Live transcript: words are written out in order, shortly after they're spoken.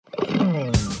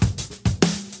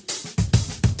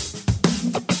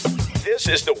This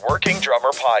is the Working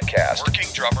Drummer Podcast. Working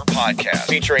Drummer Podcast.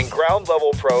 Featuring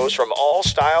ground-level pros from all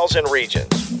styles and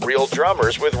regions. Real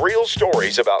drummers with real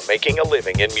stories about making a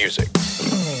living in music.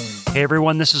 Hey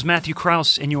everyone, this is Matthew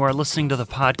Krause, and you are listening to the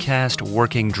podcast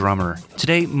Working Drummer.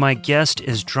 Today, my guest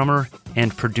is drummer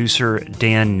and producer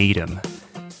Dan Needham.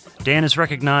 Dan is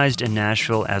recognized in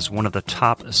Nashville as one of the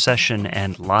top session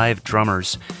and live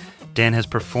drummers. Dan has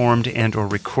performed and or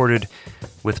recorded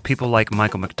with people like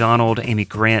Michael McDonald, Amy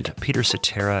Grant, Peter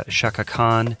Cetera, Chaka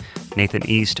Khan, Nathan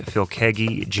East, Phil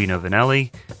Keaggy, Gino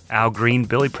Vanelli, Al Green,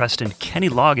 Billy Preston, Kenny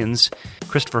Loggins,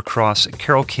 Christopher Cross,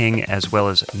 Carole King, as well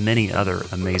as many other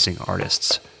amazing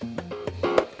artists.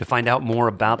 To find out more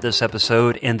about this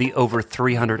episode and the over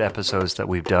 300 episodes that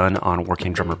we've done on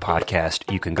Working Drummer Podcast,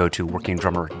 you can go to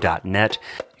workingdrummer.net.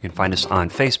 You can find us on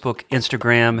Facebook,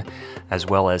 Instagram, as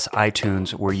well as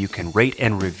iTunes, where you can rate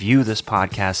and review this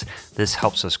podcast. This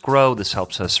helps us grow. This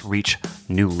helps us reach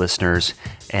new listeners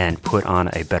and put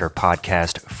on a better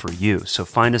podcast for you. So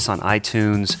find us on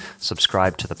iTunes,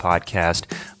 subscribe to the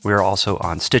podcast. We're also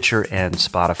on Stitcher and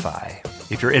Spotify.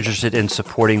 If you're interested in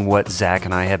supporting what Zach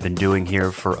and I have been doing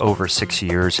here for over 6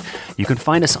 years, you can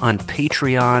find us on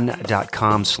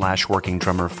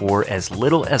patreon.com/workingdrummer for as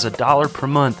little as $1 per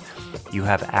month. You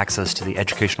have access to the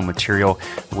educational material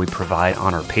we provide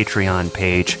on our Patreon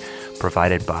page,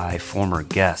 provided by former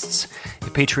guests.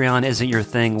 If Patreon isn't your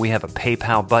thing, we have a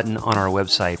PayPal button on our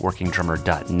website,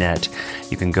 workingdrummer.net.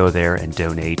 You can go there and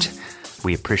donate.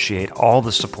 We appreciate all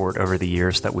the support over the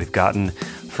years that we've gotten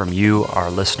from you, our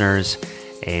listeners,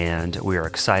 and we are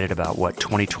excited about what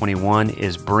 2021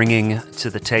 is bringing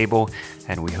to the table,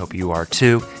 and we hope you are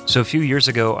too. So a few years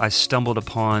ago, I stumbled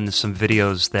upon some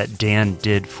videos that Dan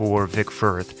did for Vic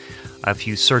Firth. If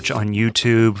you search on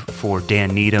YouTube for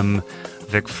Dan Needham,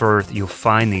 Vic Firth, you'll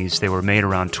find these. They were made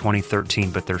around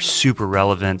 2013, but they're super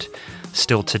relevant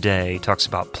still today. He talks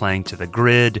about playing to the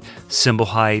grid, cymbal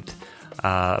height,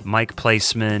 mic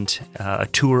placement, a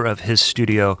tour of his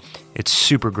studio. It's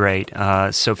super great.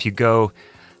 So if you go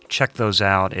check those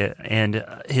out, and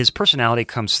his personality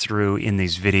comes through in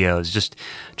these videos,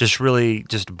 just really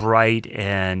just bright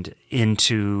and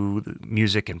into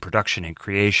music and production and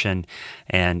creation,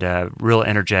 and real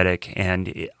energetic,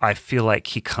 and I feel like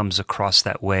he comes across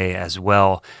that way as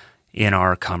well in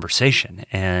our conversation,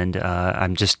 and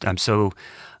I'm so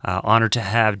honored to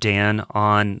have Dan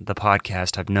on the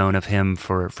podcast. I've known of him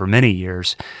for many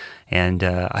years, and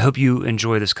I hope you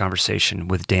enjoy this conversation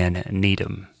with Dan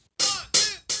Needham.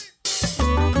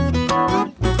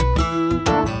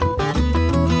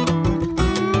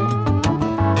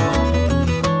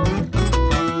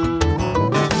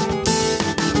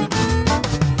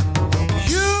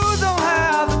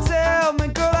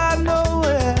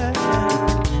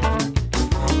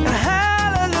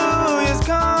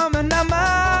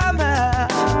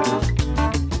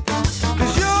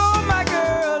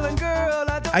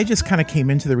 I just kind of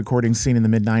came into the recording scene in the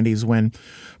mid-90s when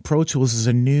Pro Tools is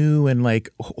a new and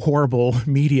like horrible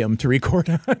medium to record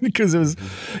on, because it was,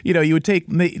 you know, you would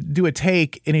do a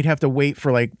take and you'd have to wait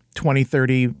for like 20,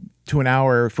 30 to an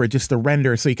hour for just the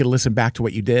render so you could listen back to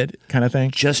what you did, kind of thing.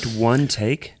 Just one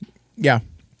take? Yeah.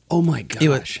 Oh my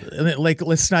gosh. Like,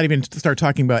 let's not even start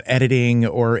talking about editing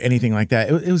or anything like that.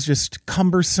 It was just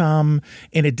cumbersome,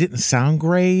 and it didn't sound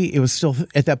great. It was still,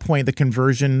 at that point, the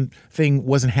conversion thing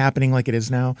wasn't happening like it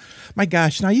is now. My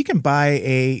gosh, now you can buy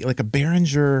a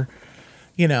Behringer,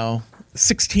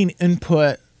 16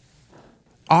 input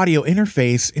audio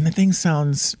interface, and the thing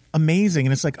sounds amazing,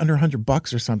 and it's like under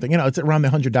 $100 or something. It's around the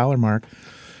 $100 mark.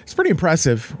 It's pretty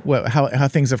impressive how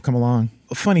things have come along.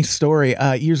 A funny story,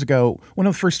 years ago, one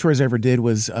of the first tours I ever did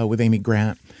was with Amy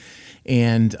Grant,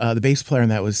 and the bass player in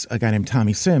that was a guy named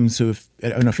Tommy Sims, who, I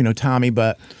don't know if you know Tommy,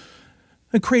 but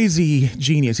a crazy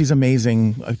genius. He's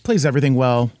amazing, plays everything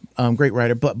well, great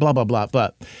writer, blah, blah, blah, blah.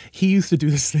 But he used to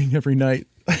do this thing every night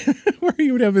where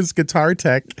he would have his guitar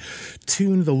tech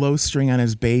tune the low string on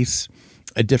his bass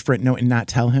a different note and not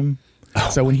tell him.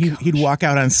 So when he'd walk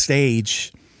out on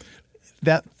stage,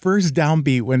 that first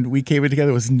downbeat when we came in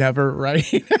together was never right.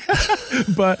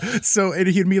 And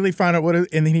he immediately found out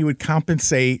and then he would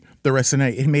compensate the rest of the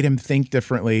night. It made him think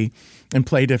differently and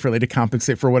play differently to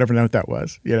compensate for whatever note that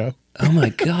was, Oh my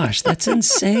gosh, that's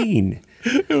insane.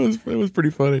 It was pretty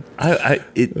funny. I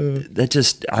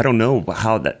don't know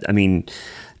how that,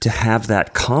 to have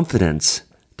that confidence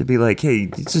to be like, hey,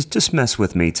 just mess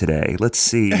with me today. Let's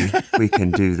see if we can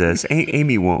do this.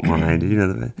 Amy won't mind,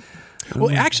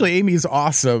 Well, actually, Amy's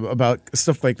awesome about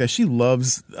stuff like that. She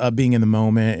loves being in the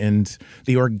moment and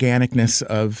the organicness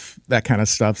of that kind of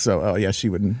stuff. So, she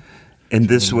wouldn't. And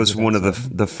this was one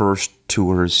of the first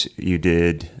tours you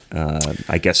did,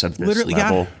 I guess, of this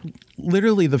level. Yeah,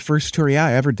 literally the first tour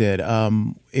I ever did.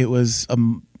 It was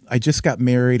I just got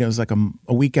married. It was like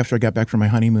a week after I got back from my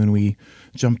honeymoon. We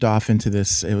jumped off into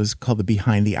this. It was called the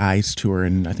Behind the Eyes tour,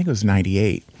 and I think it was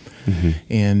 '98.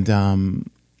 And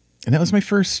that was my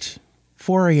first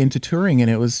foray into touring, and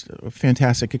it was a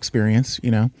fantastic experience.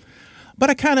 But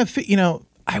I kind of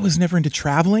I was never into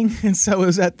traveling, and so it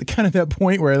was at that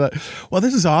point where I thought, well,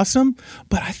 this is awesome,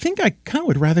 but I think I kind of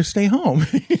would rather stay home.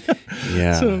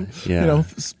 Yeah. So,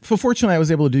 fortunately, I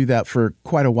was able to do that for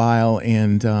quite a while,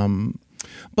 and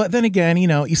but then again,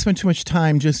 you spend too much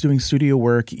time just doing studio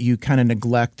work, you kind of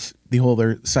neglect the whole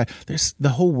other side. There's the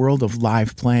whole world of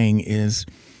live playing is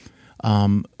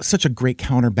such a great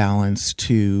counterbalance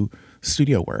to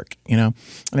studio work, and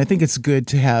I think it's good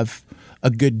to have a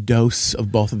good dose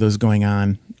of both of those going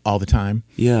on all the time.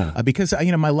 Yeah. Because,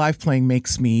 my live playing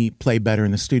makes me play better in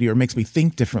the studio, or makes me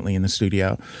think differently in the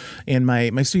studio. And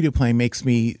my studio playing makes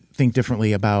me think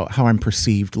differently about how I'm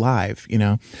perceived live,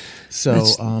 So,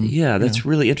 that's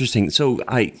really interesting. So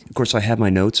of course I have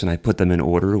my notes and I put them in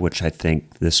order, which I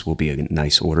think this will be a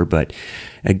nice order. But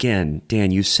again, Dan,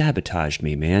 you sabotaged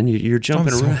me, man. You're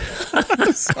jumping around.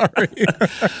 Sorry.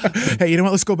 Hey, you know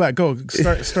what? Let's go back. Go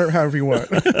start however you want.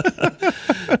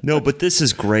 No, but this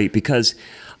is great because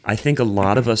I think a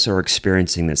lot of us are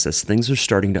experiencing this as things are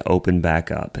starting to open back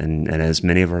up. And as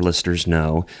many of our listeners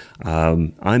know,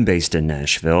 I'm based in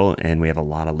Nashville, and we have a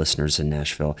lot of listeners in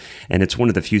Nashville. And it's one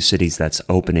of the few cities that's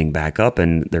opening back up,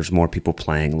 and there's more people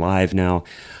playing live now.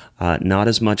 Not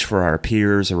as much for our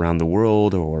peers around the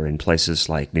world or in places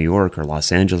like New York or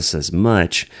Los Angeles as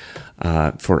much,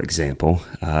 for example,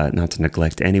 not to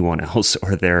neglect anyone else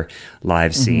or their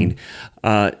live scene.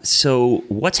 So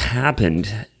what's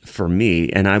happened for me,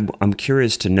 and I'm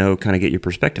curious to know, kind of get your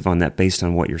perspective on that based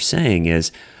on what you're saying,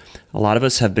 is a lot of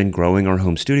us have been growing our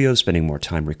home studios, spending more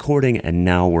time recording, and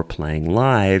now we're playing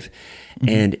live.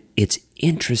 And it's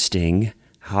interesting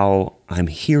how I'm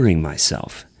hearing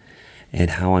myself and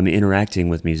how I'm interacting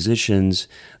with musicians.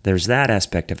 There's that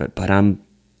aspect of it, but I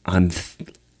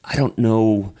don't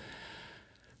know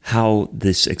how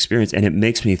this experience, and it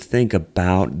makes me think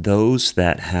about those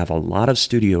that have a lot of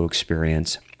studio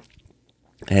experience.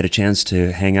 I had a chance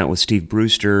to hang out with Steve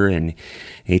Brewster, and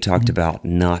he talked about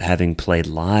not having played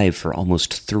live for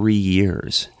almost 3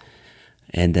 years.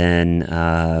 And then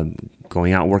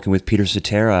going out working with Peter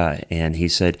Cetera, and he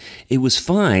said, it was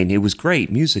fine, it was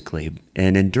great musically.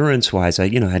 And endurance-wise, I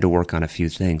had to work on a few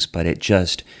things, but it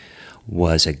just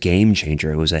was a game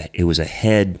changer. It was a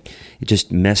head, it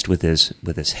just messed with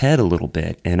his head a little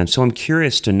bit. And I'm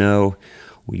curious to know,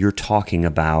 you're talking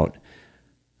about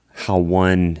how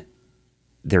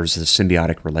there's a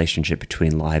symbiotic relationship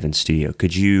between live and studio.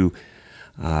 Could you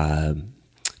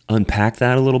unpack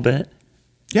that a little bit?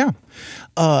 Yeah.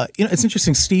 It's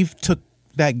interesting. Steve took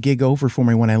that gig over for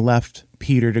me when I left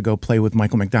Peter to go play with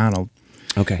Michael McDonald.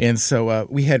 Okay. And so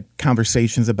we had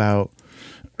conversations about,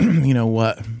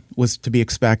 what was to be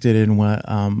expected and what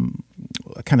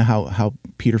kind of how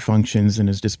Peter functions and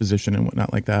his disposition and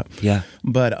whatnot like that. Yeah.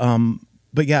 But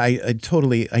yeah, I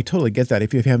totally get that.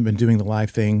 If you haven't been doing the live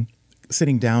thing,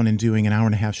 sitting down and doing an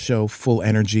hour-and-a-half show, full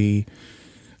energy,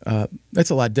 that's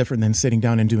a lot different than sitting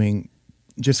down and doing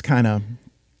just kind of,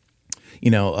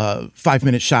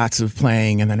 5-minute shots of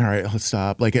playing and then, all right, let's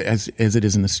stop, like as it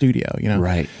is in the studio,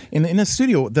 Right. In the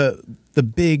studio, the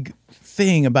big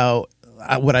thing about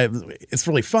it's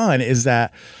really fun is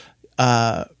that,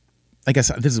 I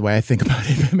guess this is the way I think about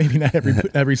it. Maybe not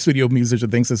every studio musician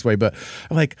thinks this way, but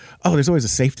I'm like, oh, there's always a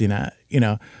safety net,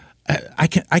 I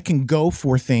can go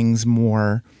for things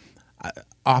more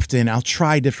often. I'll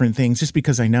try different things just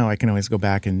because I know I can always go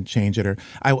back and change it, or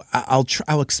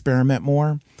I'll experiment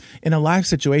more. In a live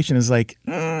situation is like,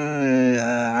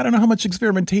 I don't know how much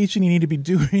experimentation you need to be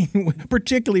doing,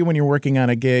 particularly when you're working on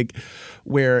a gig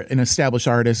where an established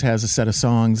artist has a set of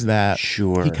songs that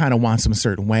he kind of wants them a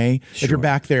certain way. Sure. If you're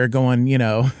back there going,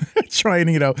 trying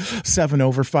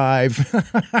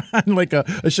 7/5 on like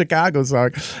a Chicago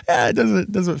song,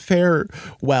 it doesn't fare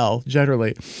well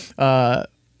generally.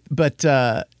 But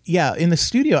in the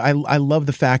studio, I love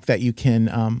the fact that you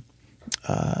can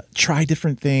try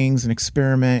different things and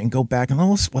experiment and go back and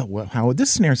how would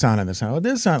this snare sound on this? How would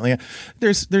this sound? Like,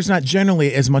 there's not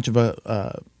generally as much of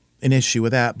a an issue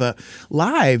with that. But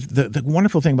live, the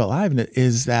wonderful thing about live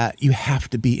is that you have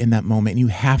to be in that moment and you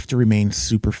have to remain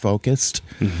super focused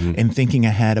and thinking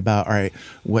ahead about, all right,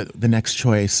 what the next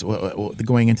choice,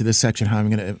 going into this section, how I'm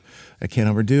going to, I can't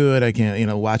overdo it. I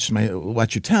can't, watch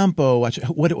your tempo,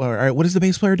 all right, what is the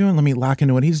bass player doing? Let me lock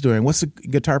into what he's doing. What's the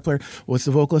guitar player? What's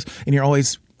the vocalist? And you're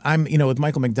always, with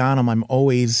Michael McDonald, I'm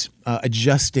always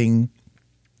adjusting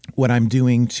what I'm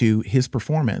doing to his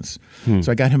performance.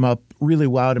 So I got him up really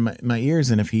loud in my ears,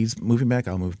 and if he's moving back,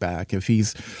 I'll move back. If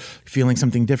he's feeling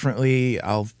something differently,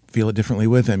 I'll feel it differently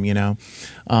with him,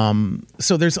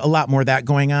 So there's a lot more of that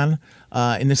going on.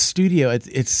 In the studio,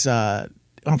 it's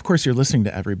of course you're listening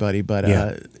to everybody, but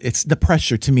it's the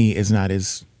pressure to me is not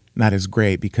as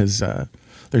great because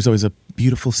there's always a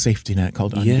beautiful safety net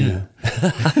called Undo.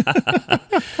 Yeah.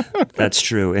 That's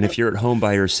true. And if you're at home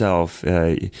by yourself,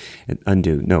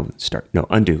 undo, start. No.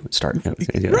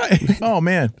 Right. Oh,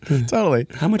 man. Totally.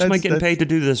 How much am I getting paid to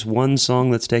do this one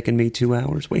song that's taken me 2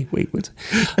 hours? Wait.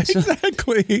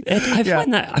 Exactly.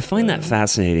 I find that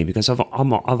fascinating because I've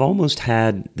almost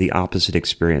had the opposite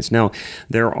experience. Now,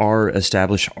 there are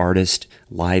established artist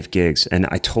live gigs, and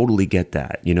I totally get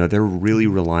that. They're really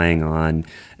relying on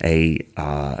a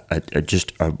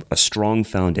strong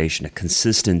foundation, a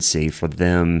consistency for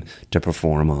them to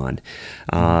perform on.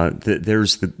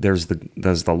 There's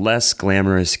the less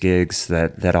glamorous gigs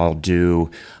that I'll do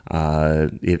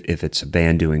if it's a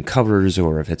band doing covers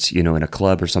or if it's in a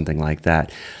club or something like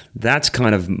that. That's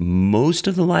kind of most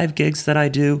of the live gigs that I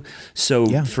do.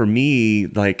 So for me,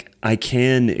 like I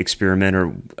can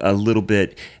experiment a little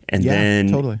bit, and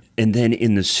then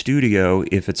in the studio,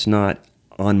 if it's not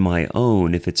on my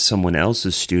own, if it's someone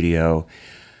else's studio,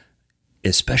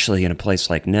 especially in a place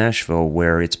like Nashville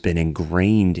where it's been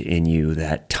ingrained in you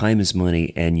that time is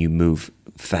money and you move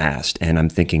fast. And I'm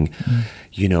thinking,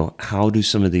 how do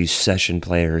some of these session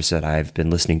players that I've been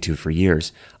listening to for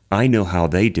years, I know how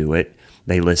they do it.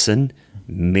 They listen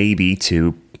maybe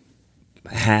to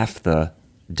half the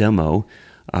demo,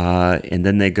 and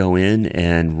then they go in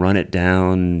and run it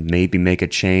down, maybe make a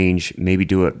change, maybe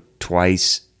do it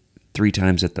twice, 3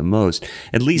 times at the most.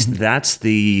 At least that's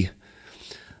the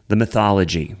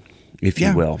mythology, if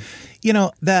you will.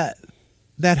 That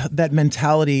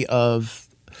mentality of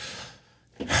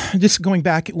just going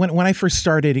back when I first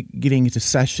started getting into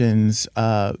sessions,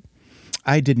 I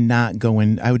would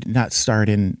not start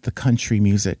in the country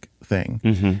music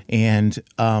thing. And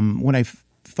when I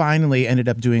finally ended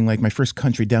up doing like my first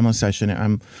country demo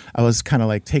session, I was kind of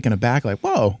like taken aback, like,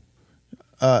 whoa,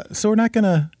 so we're not going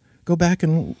to go back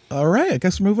and, all right, I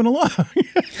guess we're moving along.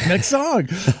 Next song.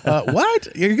 What?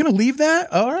 You're going to leave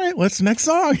that? All right, next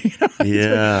song.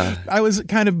 Yeah. I was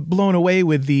kind of blown away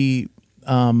with the,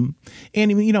 and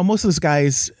most of those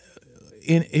guys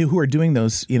who are doing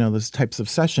those, those types of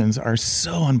sessions are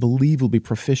so unbelievably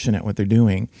proficient at what they're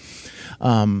doing.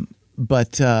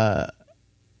 But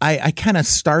I kind of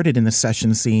started in the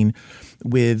session scene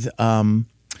with,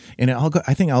 and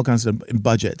I think it all comes to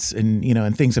budgets,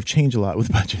 and things have changed a lot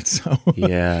with budgets. So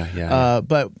yeah.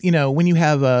 But when you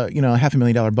have a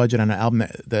 $500,000 budget on an album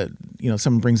that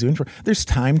someone brings you in for, there's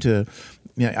time to.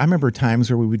 I remember times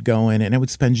where we would go in and I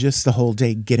would spend just the whole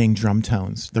day getting drum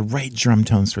tones, the right drum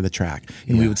tones for the track,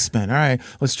 and we would spend, all right,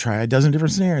 let's try a dozen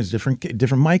different snares, different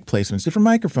mic placements, different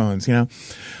microphones,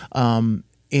 and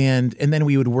then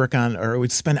we would work on, or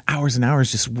we'd spend hours and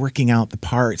hours just working out the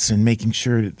parts and making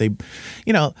sure that they,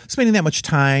 spending that much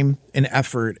time and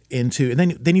effort into, and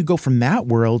then you go from that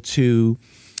world to,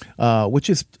 which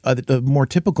is the more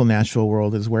typical Nashville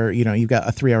world, is where, you've got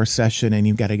a 3-hour session and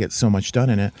you've got to get so much done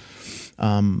in it.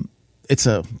 It's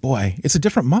a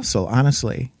different muscle,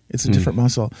 honestly. It's a different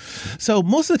muscle. So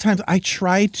most of the times I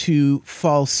try to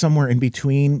fall somewhere in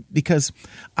between because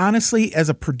honestly, as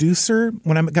a producer,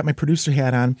 when I got my producer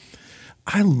hat on,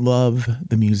 I love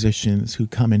the musicians who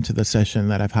come into the session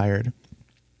that I've hired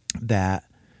that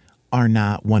are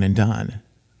not one and done.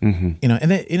 And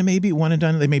it may be one and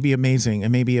done. They may be amazing. It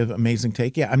may be an amazing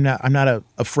take. Yeah, I'm not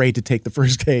afraid to take the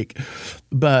first take,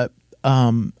 but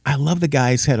I love the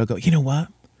guys who'll go, you know what?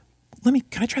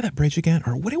 Can I try that bridge again?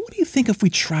 Or what do you think if we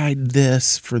tried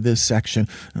this for this section?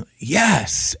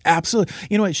 Yes, absolutely.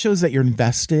 It shows that you're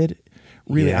invested,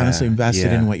 really honestly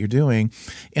invested in what you're doing.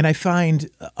 And I find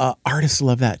artists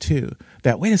love that too.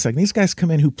 That, wait a second, these guys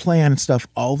come in who plan stuff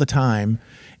all the time,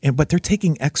 but they're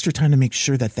taking extra time to make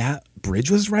sure that bridge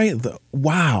was right.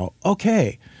 Wow.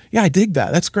 Okay. Yeah, I dig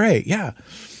that. That's great. Yeah.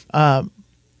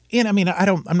 And I mean,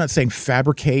 I'm not saying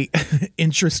fabricate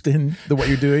interest in what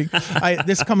you're doing.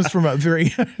 This comes from a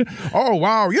very, oh,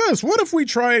 wow, yes, what if we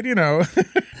tried,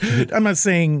 I'm not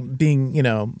saying being,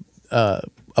 a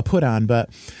put on, but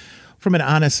from an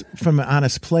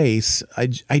honest place,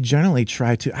 I generally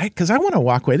try to, because I want to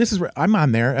walk away. This is where I'm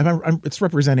on there. It's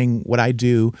representing what I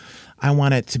do. I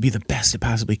want it to be the best it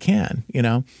possibly can,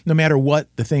 no matter what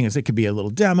the thing is. It could be a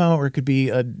little demo, or it could be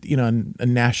a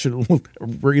national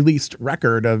released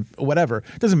record of whatever.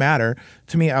 It doesn't matter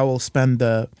to me. I will spend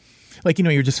you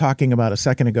were just talking about a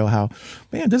second ago, how,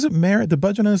 man, does it merit, the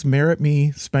budget on this merit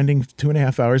me spending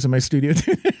 2.5 hours in my studio?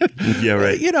 Yeah,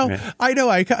 right. Right. I know.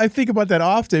 I think about that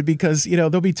often, because,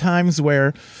 there'll be times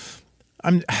where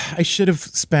I should have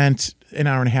spent an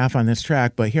hour and a half on this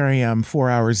track, but here I am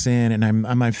 4 hours in, and I'm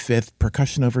on my 5th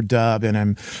percussion overdub, and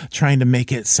I'm trying to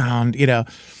make it sound,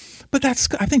 but I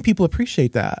think people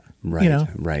appreciate that.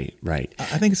 Right, right.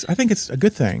 I think it's a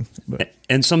good thing. But.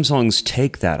 And some songs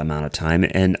take that amount of time,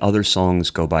 and other songs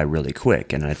go by really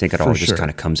quick. And I think it all just kind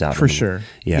of comes out. For sure.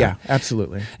 Yeah,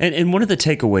 absolutely. And one of the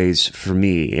takeaways for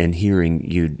me in hearing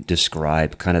you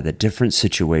describe kind of the different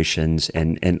situations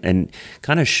and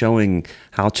kind of showing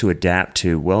how to adapt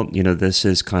to, well, this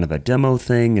is kind of a demo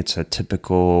thing. It's a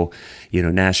typical,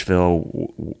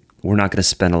 Nashville. We're not going to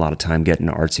spend a lot of time getting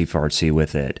artsy-fartsy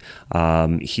with it.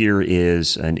 Here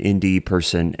is an indie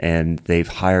person, and they've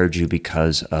hired you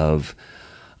because of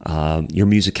your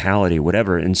musicality,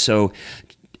 whatever. And so,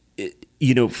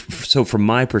 so from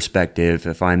my perspective,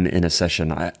 if I'm in a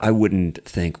session, I wouldn't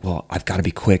think, well, I've got to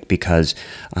be quick because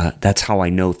that's how I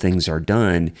know things are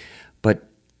done. But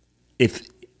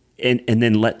and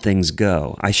then let things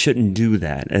go. I shouldn't do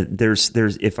that. There's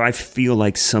if I feel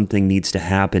like something needs to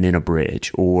happen in a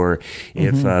bridge, or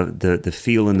if the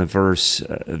feel in the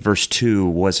verse 2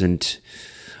 wasn't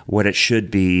what it should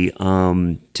be,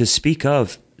 to speak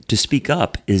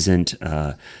up isn't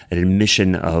an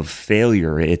admission of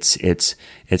failure. It's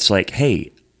like,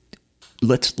 hey,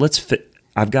 let's fit.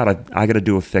 I got to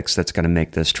do a fix that's going to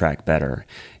make this track better.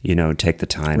 Take the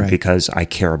time because I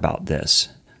care about this,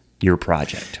 your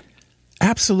project.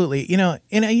 Absolutely.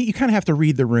 And you kind of have to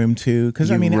read the room too,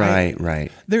 because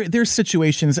right. There's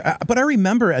situations, but I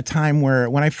remember a time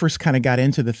when I first kind of got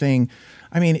into the thing,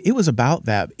 it was about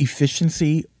that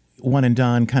efficiency, one and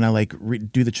done, kind of like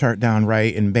do the chart down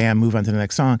right and bam, move on to the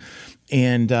next song.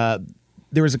 And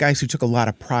there was a guy who took a lot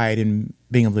of pride in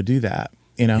being able to do that,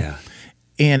 Yeah.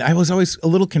 And I was always a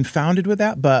little confounded with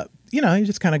that, but you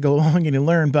just kind of go along and you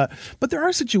learn. But there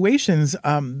are situations.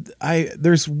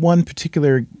 There's one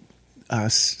particular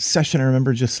session I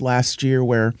remember just last year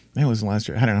where it wasn't last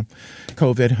year. I don't know,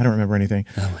 COVID. I don't remember anything.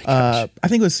 Oh my gosh. I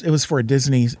think it was for a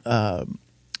Disney.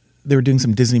 They were doing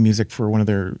some Disney music for one of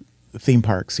their theme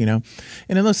parks, and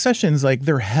in those sessions, like,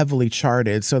 they're heavily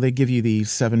charted, so they give you these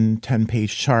 7-10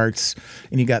 page charts,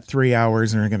 and you got 3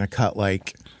 hours, and they're going to cut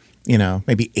like,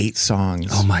 maybe 8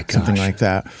 songs. Oh my gosh. Something like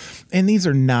that. And these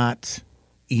are not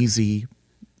easy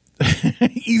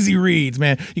reads,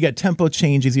 man. You got tempo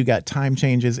changes, you got time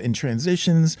changes and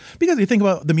transitions, because you think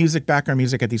about the music, background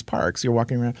music at these parks, you're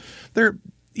walking around, they're,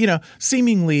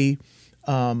 seemingly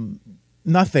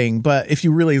nothing, but if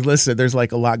you really listen, there's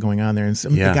like a lot going on there. And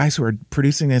the guys who are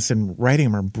producing this and writing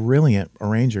them are brilliant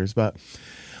arrangers. But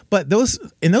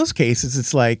in those cases,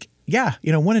 it's like,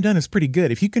 one and done is pretty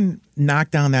good. If you can knock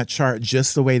down that chart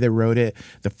just the way they wrote it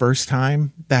the first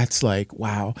time, that's like,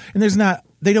 wow. And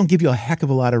they don't give you a heck of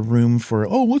a lot of room for,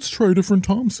 let's try a different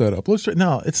tom setup.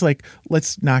 No, it's like,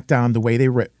 let's knock down the way they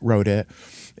wrote it,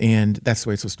 and that's the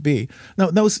way it's supposed to be. No,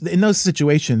 in those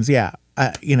situations,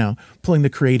 pulling the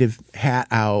creative hat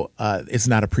out is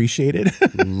not appreciated.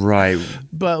 Right.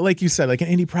 But like you said, like an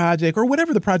indie project or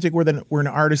whatever the project where an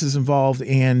artist is involved,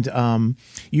 and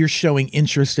you're showing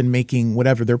interest in making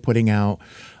whatever they're putting out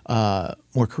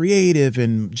more creative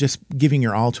and just giving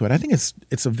your all to it. I think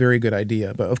it's a very good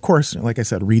idea. But of course, like I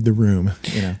said, read the room.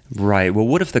 Right. Well,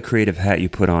 what if the creative hat you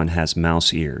put on has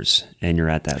mouse ears and you're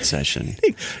at that session?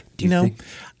 Do you think?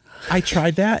 I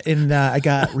tried that, and I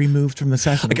got removed from the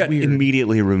session. I got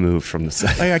immediately removed from the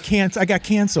session. I got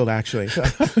canceled, actually.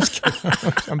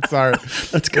 I'm sorry.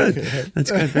 That's good.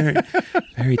 That's good. Very,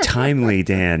 very timely,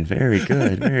 Dan. Very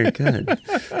good. Very good.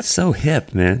 So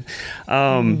hip, man.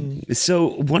 So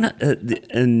one,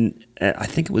 and I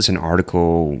think it was an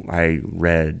article I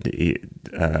read,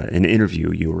 an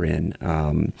interview you were in.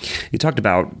 You talked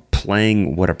about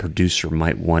playing what a producer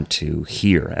might want to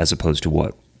hear, as opposed to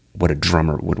what a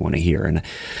drummer would want to hear.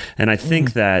 And I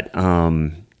think that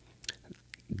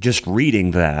just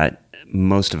reading that,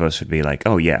 most of us would be like,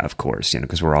 oh yeah, of course,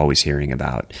 because we're always hearing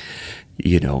about,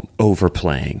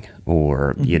 overplaying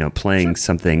or, playing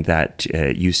something that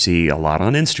you see a lot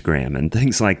on Instagram and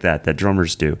things like that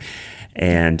drummers do.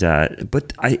 And,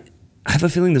 but I have a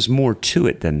feeling there's more to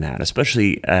it than that,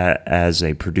 especially as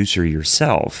a producer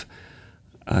yourself.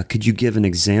 Could you give an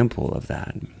example of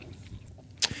that?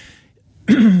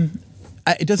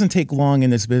 It doesn't take long in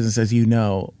this business, as you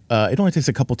know. It only takes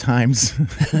a couple times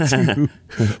to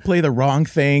play the wrong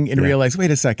thing and realize,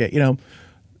 wait a second,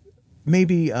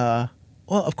 maybe.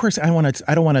 Well, of course, I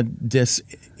don't want to diss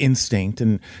instinct,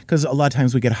 and because a lot of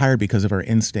times we get hired because of our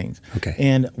instinct. Okay.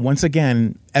 And once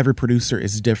again, every producer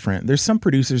is different. There's some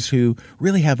producers who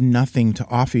really have nothing to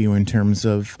offer you in terms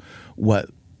of what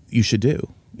you should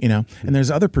do. And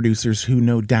there's other producers who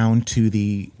know down to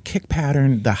the kick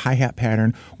pattern, the hi-hat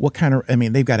pattern,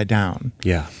 they've got it down.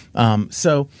 Yeah.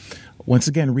 So once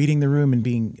again, reading the room and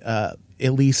being at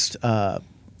least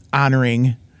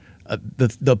honoring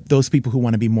those people who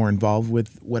want to be more involved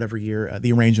with whatever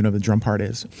the arrangement of the drum part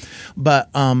is. But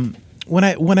when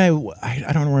I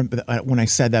don't remember when I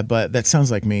said that, but that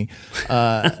sounds like me.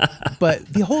 But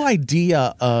the whole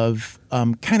idea of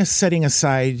kind of setting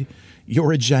aside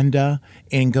your agenda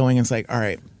and going, it's like, all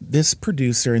right, this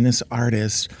producer and this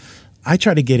artist, I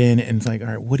try to get in and it's like, all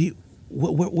right, what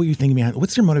were you thinking behind?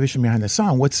 What's your motivation behind this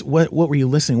song? What were you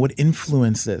listening? What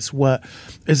influenced this? What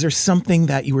is there something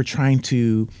that you were trying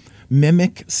to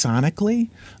mimic sonically?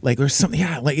 Like there's something,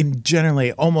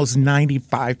 generally almost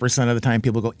 95% of the time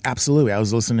people go, absolutely, I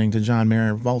was listening to John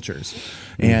Mayer Vultures.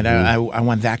 And I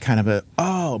want that kind of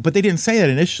but they didn't say that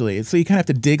initially. So you kind of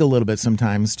have to dig a little bit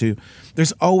sometimes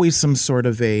there's always some sort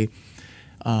of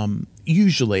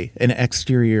usually an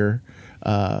exterior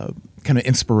kind of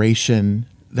inspiration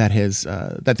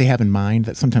that they have in mind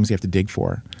that sometimes you have to dig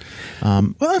for.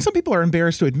 Well, some people are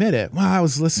embarrassed to admit it. Well, I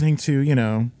was listening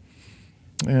to,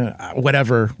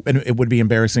 whatever, and it would be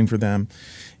embarrassing for them,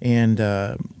 and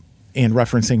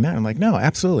referencing that. I'm like, no,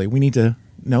 absolutely, we need to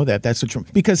know that. That's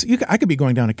what because I could be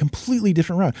going down a completely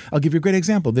different route. I'll give you a great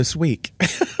example. This week,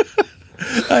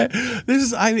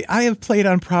 I have played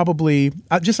on probably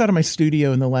just out of my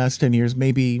studio in the last 10 years,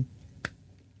 maybe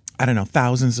I don't know,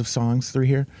 thousands of songs through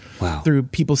here. Wow. Through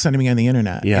people sending me on the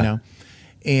internet. Yeah.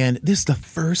 And this is the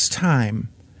first time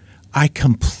I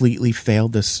completely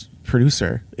failed this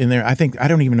producer in there. I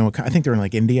don't even know. I think they're in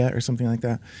like India or something like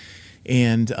that.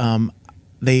 And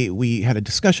we had a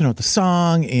discussion about the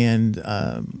song, and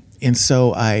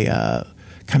so I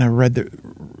kind of read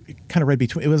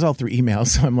between. It was all through email,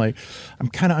 so I'm like, I'm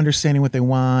kind of understanding what they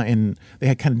want, and they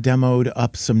had kind of demoed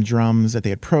up some drums that they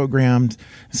had programmed.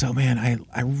 So man,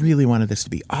 I really wanted this to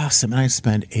be awesome, and I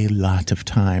spent a lot of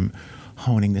time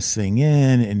honing this thing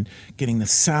in and getting the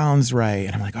sounds right.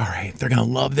 And I'm like, all right, they're going to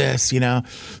love this,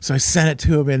 So I sent it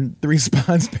to him, and the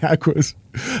response back was,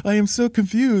 I am so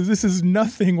confused. This is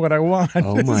nothing what I want.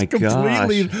 Oh my gosh. This is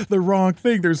completely the wrong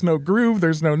thing. There's no groove.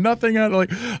 There's no nothing. I'm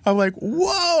like,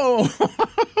 whoa.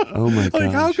 Oh my gosh.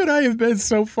 Like, how could I have been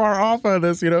so far off on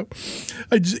this,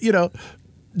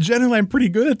 Generally, I'm pretty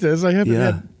good at this. I haven't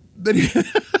had...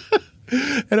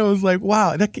 And I was like,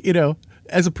 wow, that,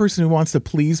 as a person who wants to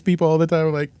please people all the time,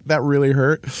 I'm like, that really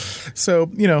hurt. So,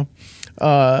 do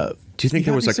you think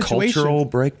there was a cultural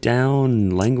breakdown,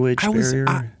 language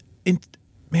barrier?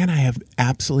 Man, I have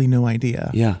absolutely no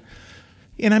idea. Yeah.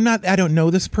 And I don't know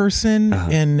this person.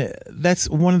 And that's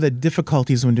one of the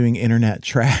difficulties when doing internet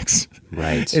tracks.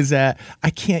 Right. Is that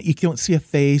you don't see a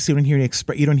face, you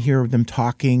don't hear them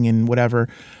talking and whatever.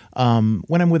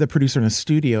 When I'm with a producer in a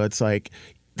studio, it's like,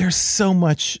 there's so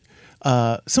much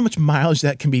mileage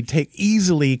that can be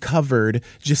easily covered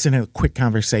just in a quick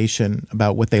conversation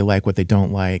about what they like, what they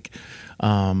don't like.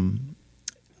 And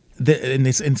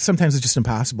sometimes it's just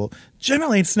impossible.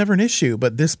 Generally, it's never an issue,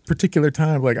 but this particular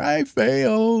time, like, I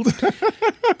failed.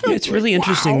 It's really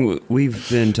interesting. Wow. We've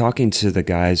been talking to the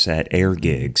guys at Air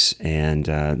Gigs, and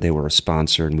they were a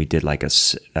sponsor, and we did like I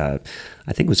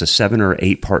think it was a 7 or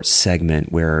 8 part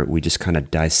segment where we just kind of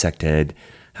dissected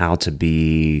how to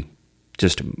be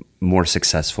just more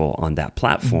successful on that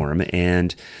platform. Mm-hmm.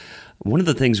 And one of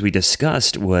the things we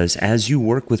discussed was, as you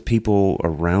work with people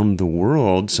around the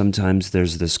world, sometimes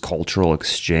there's this cultural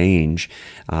exchange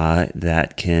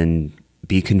that can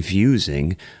be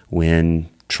confusing when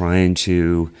trying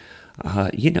to,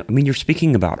 you're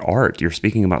speaking about art, you're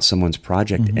speaking about someone's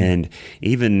project, mm-hmm. and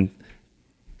even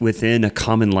within a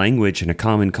common language and a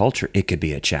common culture, it could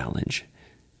be a challenge,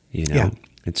 Yeah.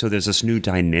 And so there's this new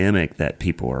dynamic that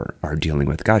people are dealing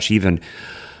with. Gosh, even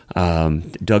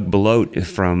Doug Belote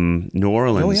from New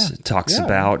Orleans talks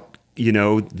about,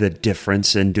 the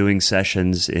difference in doing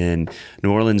sessions in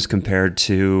New Orleans compared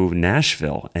to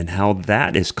Nashville, and how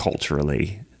that is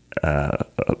culturally,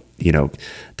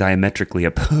 diametrically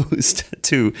opposed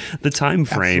to the time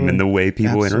frame and the way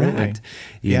people interact.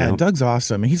 Doug's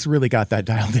awesome. He's really got that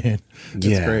dialed in.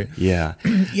 That's great. Yeah.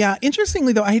 Yeah.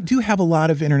 Interestingly, though, I do have a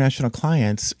lot of international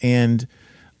clients, and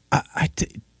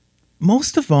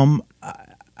Most of them,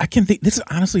 I can think, this is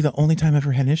honestly the only time I've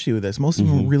ever had an issue with this. Most of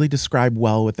them really describe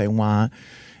well what they want.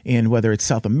 And whether it's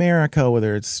South America,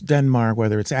 whether it's Denmark,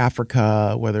 whether it's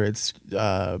Africa, whether it's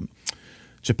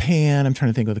Japan, I'm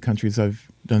trying to think of the countries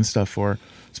I've done stuff for.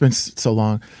 It's been so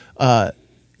long.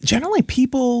 Generally,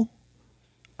 people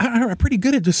are pretty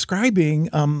good at describing.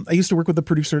 I used to work with a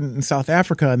producer in South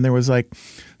Africa, and there was like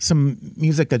some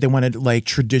music that they wanted, like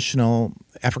traditional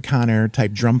Afrikaner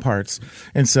type drum parts.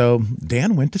 And so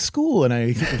Dan went to school, and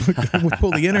I would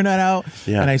pull the internet out,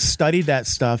 and I studied that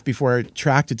stuff before I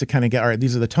tracked it to kind of get, all right,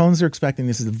 these are the tones they're expecting.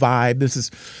 This is the vibe. This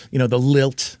is, the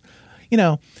lilt.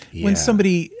 When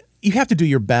somebody, you have to do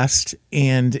your best,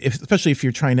 and especially if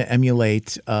you're trying to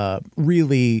emulate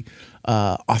really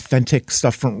authentic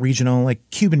stuff from regional, like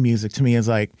Cuban music to me is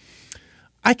like,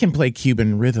 I can play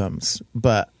Cuban rhythms,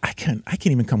 but I can't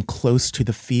even come close to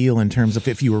the feel in terms of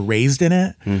if you were raised in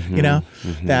it,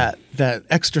 that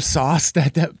extra sauce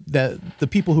that the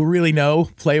people who really know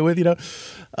play with,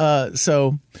 but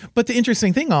the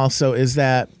interesting thing also is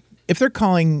that if they're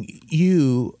calling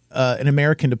you an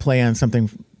American to play on something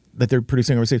that they're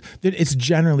producing overseas, it's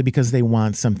generally because they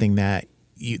want something that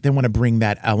they want to bring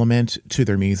that element to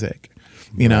their music.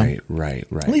 Right.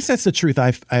 At least that's the truth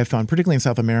I've found, particularly in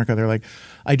South America. They're like,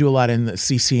 I do a lot in the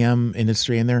CCM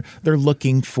industry, and they're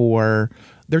looking for,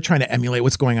 they're trying to emulate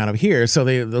what's going on over here. So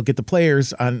they'll get the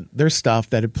players on their stuff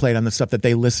that have played on the stuff that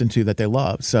they listen to, that they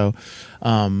love. So,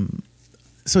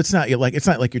 so it's not like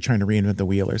you're trying to reinvent the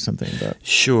wheel or something. But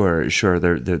sure.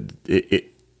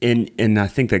 And I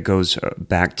think that goes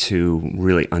back to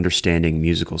really understanding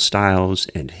musical styles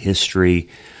and history.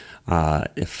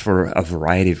 For a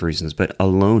variety of reasons, but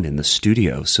alone in the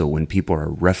studio. So when people are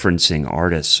referencing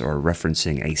artists or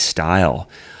referencing a style,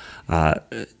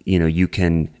 you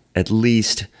can at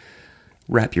least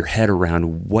wrap your head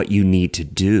around what you need to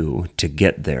do to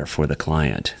get there for the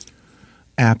client.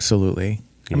 Absolutely.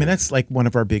 Yeah. I mean, that's like one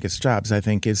of our biggest jobs, I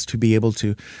think, is to be able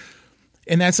to,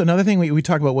 and that's another thing we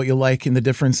talk about what you like and the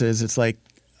differences. It's like,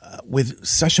 with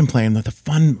session playing, the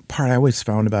fun part I always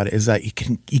found about it is that you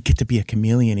get to be a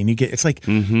chameleon, and it's like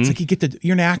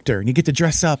you're an actor, and you get to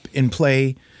dress up and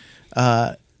play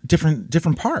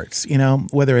different parts.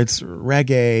 Whether it's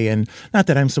reggae, and not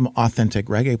that I'm some authentic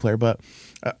reggae player, but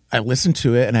I listen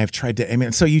to it and I've tried to. I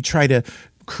mean, so you try to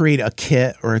create a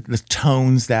kit or the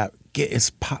tones that get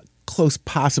as close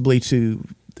possibly to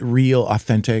real,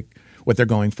 authentic, what they're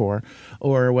going for,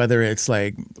 or whether it's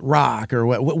like rock or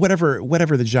whatever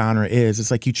the genre is. It's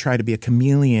like you try to be a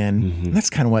chameleon. And that's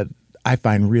kind of what I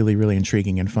find really, really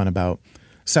intriguing and fun about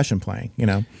session playing,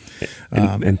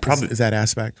 and probably is that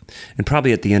aspect. And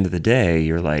probably at the end of the day,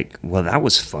 you're like, well, that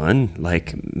was fun.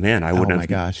 Like, man, I wouldn't have, my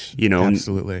gosh,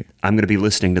 absolutely. I'm going to be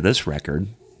listening to this record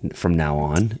from now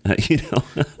on,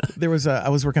 There was I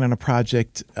was working on a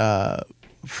project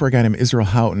for a guy named Israel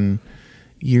Houghton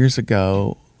years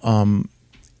ago.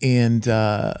 And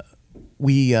there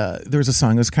was a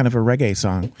song, it was kind of a reggae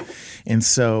song. And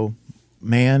so,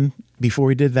 man, before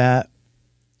we did that,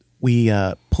 we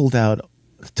pulled out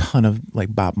a ton of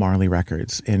like Bob Marley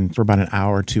records. And for about an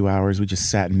hour, 2 hours, we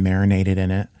just sat and marinated in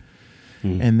it.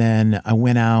 And then I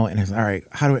went out and I was, all right,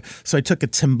 so I took a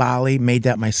timbale, made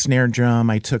that my snare drum.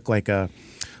 I took like a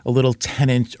little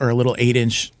 10-inch or a little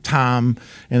 8-inch tom,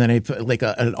 and then I put like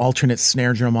an alternate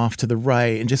snare drum off to the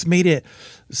right, and just made it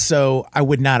so I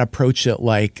would not approach it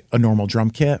like a normal drum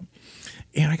kit.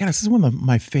 And I got this is one of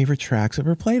my favorite tracks I've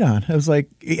ever played on. I was like,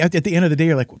 at the end of the day,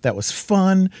 you're like, that was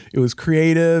fun. It was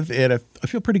creative, and I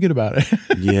feel pretty good about it.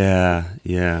 Yeah.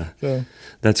 So.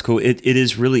 That's cool. It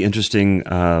is really interesting.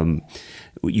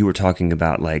 You were talking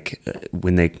about like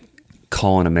when they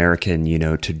call an American,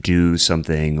 to do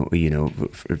something,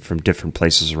 from different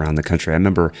places around the country. I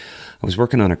remember I was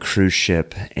working on a cruise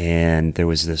ship, and there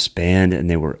was this band, and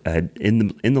they were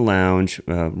in the lounge,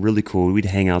 really cool. We'd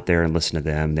hang out there and listen to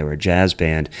them. They were a jazz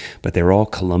band, but they were all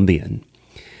Colombian.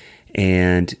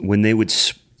 And when they would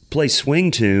play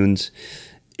swing tunes,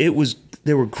 they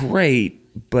were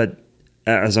great, but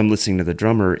as I'm listening to the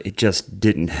drummer, it just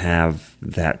didn't have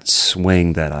that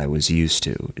swing that I was used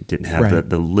to. It didn't have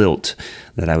the lilt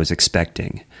that I was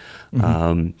expecting.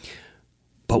 But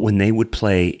when they would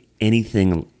play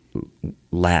anything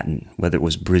Latin, whether it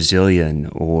was Brazilian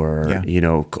or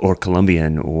or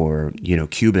Colombian or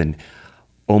Cuban,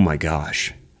 oh my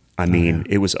gosh! I mean,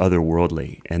 it was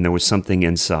otherworldly, and there was something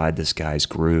inside this guy's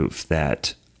groove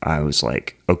that I was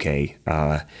like, okay,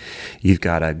 you've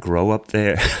got to grow up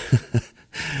there.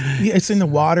 Yeah, it's in the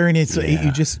water, and it's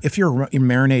you just if you're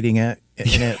marinating it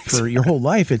in it for your whole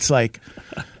life, it's like,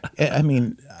 I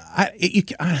mean, I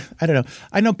don't know.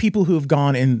 I know people who have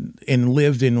gone and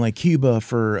lived in like Cuba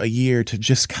for a year to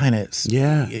just kind of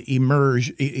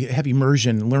have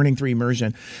immersion, learning through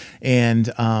immersion, and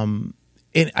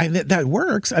that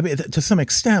works. I mean, to some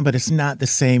extent, but it's not the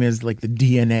same as like the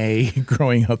DNA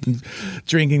growing up and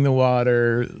drinking the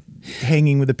water,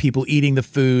 hanging with the people, eating the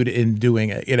food, and doing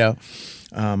it.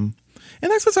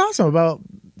 And that's what's awesome about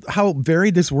how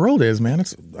varied this world is, man.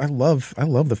 I love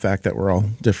the fact that we're all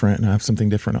different and have something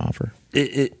different to offer.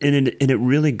 It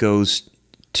really goes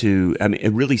to, I mean,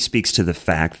 it really speaks to the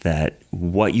fact that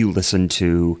what you listen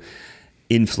to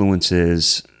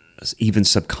influences, even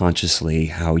subconsciously,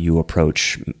 how you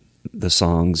approach the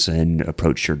songs and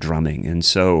approach your drumming. And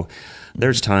so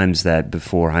there's times that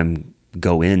before I'm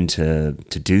go in to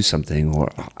do something, or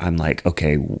I'm like,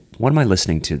 okay, what am I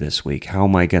listening to this week? How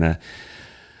am I going to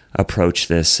approach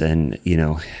this? And,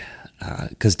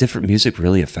 because different music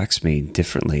really affects me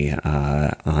differently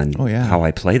on how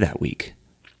I play that week.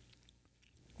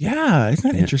 Yeah, isn't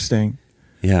that interesting?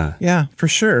 Yeah. Yeah, for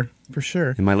sure.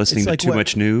 Am I listening to too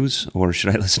much news, or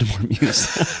should I listen to more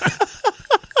music?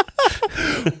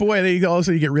 Boy, then you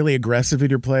get really aggressive in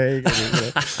your playing.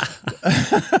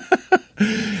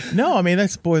 No, I mean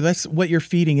that's what you're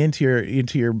feeding into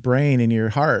your brain and your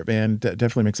heart, man.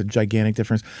 Definitely makes a gigantic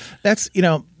difference. That's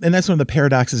and that's one of the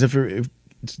paradoxes. If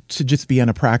to just be on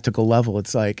a practical level,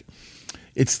 it's like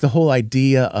it's the whole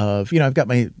idea of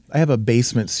I have a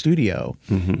basement studio,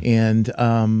 and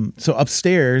so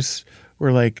upstairs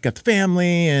we're like got the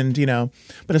family, and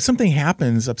but if something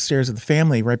happens upstairs with the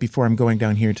family right before I'm going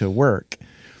down here to work,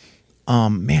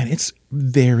 man, it's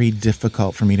very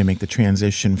difficult for me to make the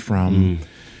transition from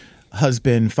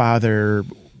husband, father,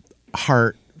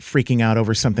 heart freaking out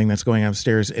over something that's going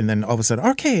upstairs, and then all of a sudden,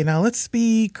 okay, now let's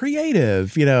be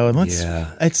creative, and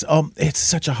it's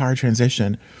such a hard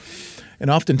transition. And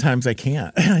oftentimes I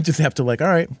can't. I just have to all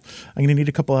right, I'm going to need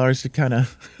a couple hours to kind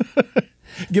of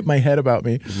get my head about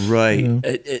me.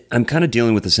 Right. I'm kind of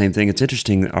dealing with the same thing. It's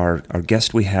interesting. Our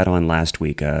guest we had on last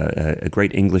week, a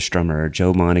great English drummer,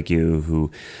 Joe Montague, who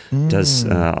does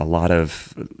a lot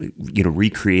of,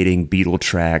 recreating Beatle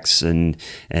tracks and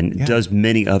does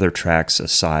many other tracks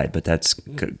aside. But that's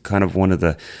kind of one of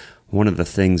the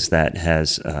things that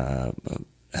has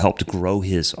helped grow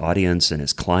his audience and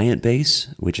his client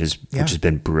base, which has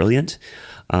been brilliant.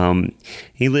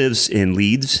 He lives in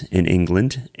Leeds in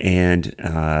England, and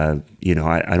I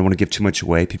don't want to give too much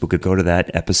away. People could go to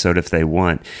that episode if they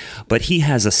want, but he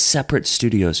has a separate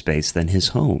studio space than his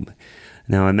home.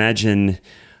 Now imagine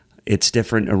it's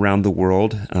different around the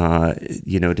world,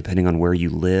 depending on where you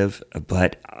live.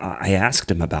 But I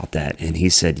asked him about that, and he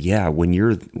said, yeah,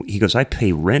 he goes, I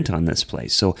pay rent on this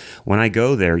place. So when I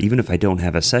go there, even if I don't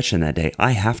have a session that day,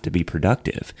 I have to be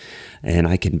productive, and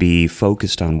I can be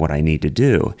focused on what I need to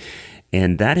do.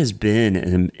 And that has been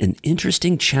an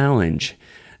interesting challenge.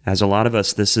 As a lot of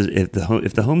us, this is if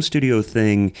the home studio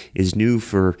thing is new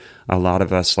for a lot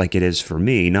of us, like it is for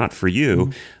me, not for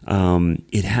you.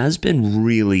 It has been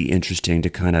really interesting to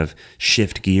kind of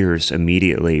shift gears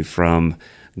immediately from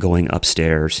going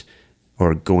upstairs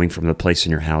or going from the place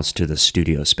in your house to the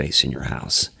studio space in your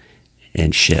house,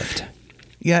 and shift.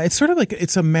 Yeah, it's sort of like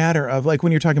it's a matter of like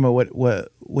when you're talking about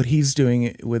what he's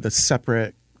doing with a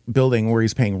separate building where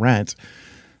he's paying rent.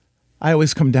 I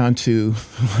always come down to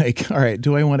like, all right,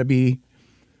 do I want to be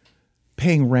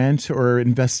paying rent or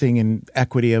investing in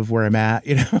equity of where I'm at?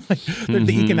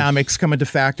 The economics come into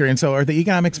factor. And so are the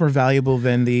economics more valuable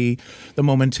than the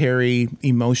momentary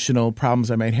emotional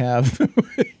problems I might have?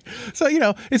 So,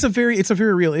 it's a very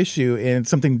real issue, and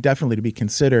something definitely to be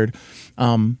considered.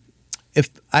 Ideally,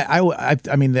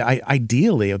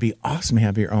 it would be awesome to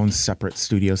have your own separate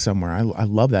studio somewhere. I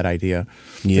love that idea.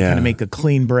 To kind of make a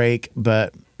clean break,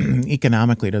 but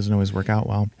economically it doesn't always work out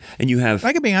well. And you have,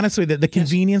 I could be honest with you, the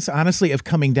convenience, honestly, of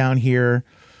coming down here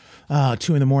 2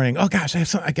 a.m. Oh gosh,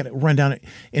 I got to run down it.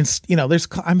 And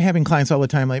I'm having clients all the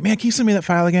time like, man, can you send me that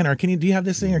file again? Or do you have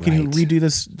this thing? Or can you redo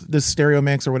this stereo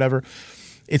mix or whatever?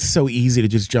 It's so easy to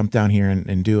just jump down here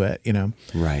and do it,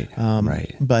 Right,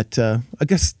 right. But I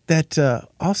guess that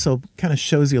also kind of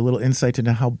shows you a little insight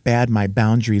into how bad my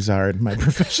boundaries are in my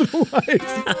professional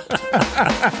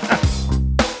life.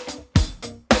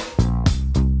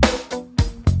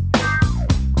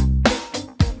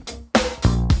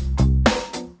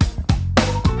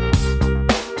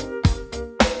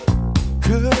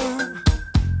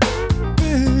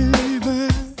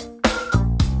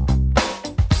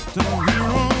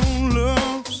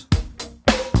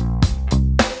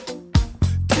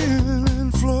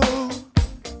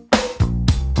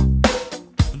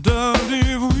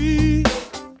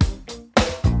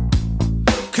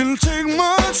 can take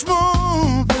much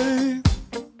more, babe.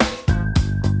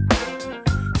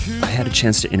 I had a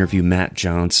chance to interview Matt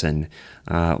Johnson,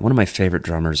 one of my favorite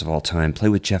drummers of all time. Played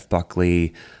with Jeff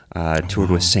Buckley, toured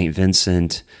with St.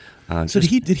 Vincent. So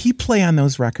did he play on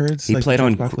those records? He played Jeff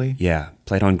on Buckley? Yeah,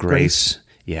 played on Grace.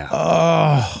 Yeah.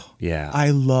 Oh, yeah.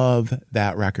 I love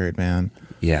that record, man.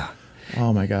 Yeah.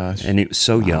 Oh my gosh. And he was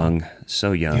so young.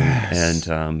 Yes.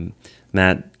 And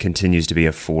Matt continues to be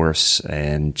a force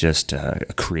and just a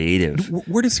creative.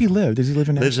 Where does he live? Does he live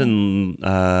in? Lives in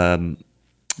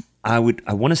I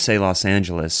want to say Los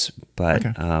Angeles, but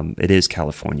Okay. it is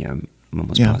California. I'm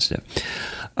almost positive.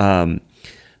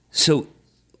 So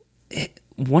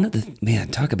one of the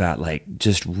talk about like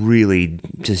just really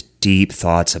just deep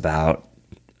thoughts about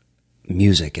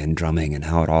music and drumming and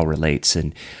how it all relates.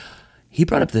 And he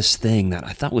brought up this thing that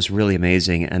I thought was really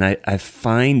amazing, and I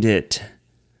find it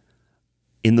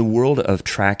in the world of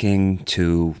tracking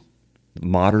to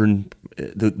modern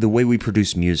the way we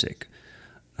produce music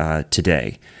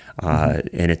today.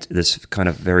 And it's this kind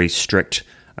of very strict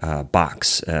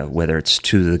box, whether it's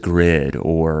to the grid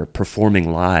or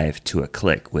performing live to a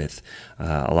click with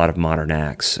a lot of modern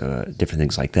acts, different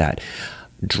things like that.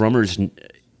 Drummers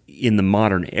in the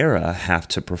modern era have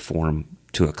to perform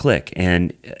to a click.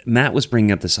 And Matt was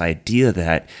bringing up this idea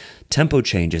that tempo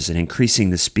changes and increasing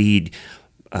the speed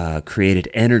created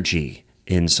energy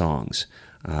in songs,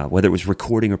 whether it was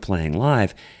recording or playing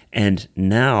live. And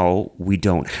now we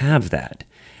don't have that.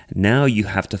 Now you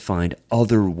have to find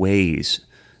other ways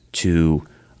to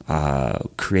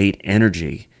create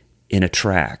energy in a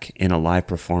track, in a live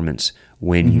performance,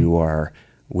 when you are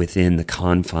within the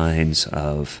confines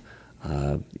of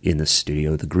in the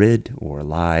studio, the grid, or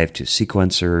live to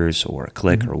sequencers or a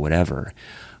click or whatever.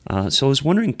 So I was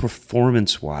wondering,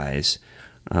 performance-wise,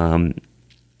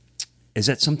 is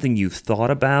that something you've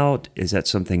thought about? Is that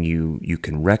something you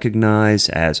can recognize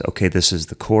as, okay, this is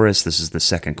the chorus, this is the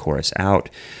second chorus out,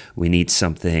 we need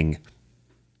something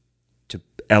to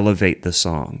elevate the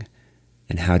song?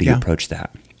 And how do you approach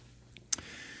that?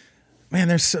 Man,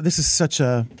 this is such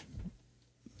a...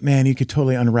 Man, you could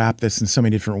totally unwrap this in so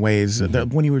many different ways.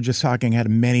 When you were just talking, I had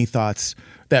many thoughts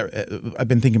that I've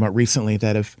been thinking about recently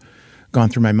that have gone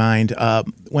through my mind.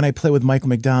 When I play with Michael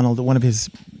McDonald, one of his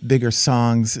bigger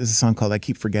songs is a song called I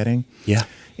Keep Forgetting. Yeah.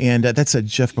 And that's a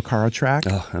Jeff Porcaro track.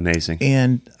 Oh, amazing.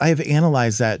 And I have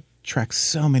analyzed that track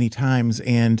so many times.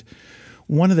 And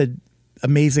one of the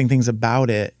amazing things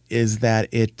about it is that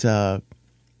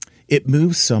it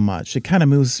moves so much. It kind of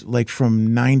moves like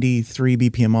from 93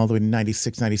 BPM all the way to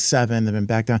 96, 97, and then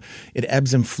back down. It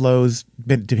ebbs and flows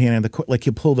depending on the, like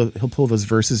he'll pull those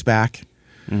verses back.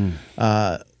 And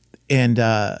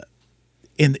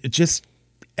it just,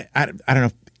 I don't know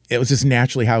if it was just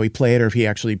naturally how he played or if he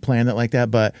actually planned it like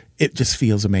that, but it just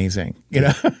feels amazing, you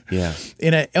know? Yeah.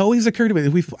 And it always occurred to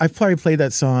me, I've probably played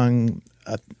that song,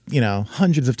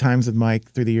 hundreds of times with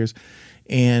Mike through the years.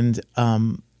 And,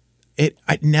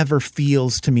 it never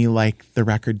feels to me like the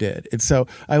record did. And so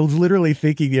I was literally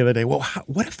thinking the other day, well,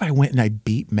 what if I went and I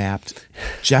beat mapped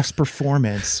Jeff's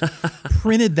performance,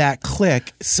 printed that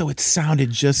click so it sounded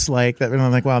just like that? And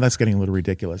I'm like, wow, that's getting a little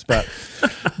ridiculous. But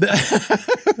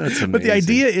That's amazing. But the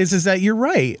idea is that you're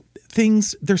right.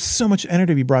 There's so much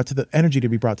energy to be brought to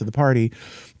the party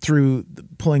through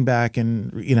pulling back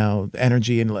and,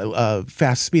 energy and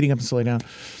fast speeding up and slowing down.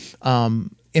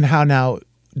 And how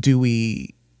do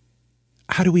we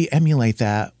emulate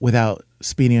that without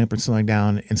speeding up and slowing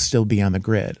down and still be on the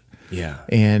grid? Yeah.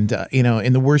 And,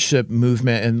 in the worship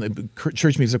movement and the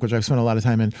church music, which I've spent a lot of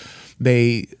time in,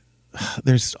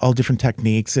 there's all different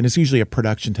techniques, and it's usually a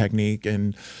production technique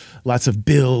and lots of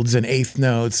builds and eighth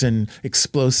notes and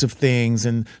explosive things,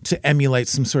 and to emulate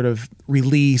some sort of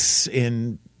release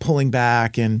in pulling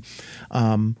back. And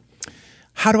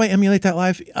how do I emulate that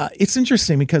live? It's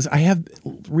interesting because I have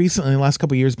recently, in the last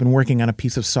couple of years, been working on a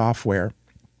piece of software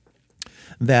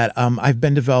that I've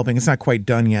been developing. It's not quite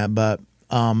done yet, but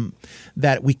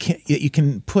that you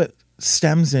can put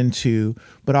stems into,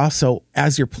 but also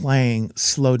as you're playing,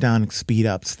 slow down and speed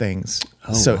up things.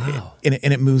 Oh, so wow.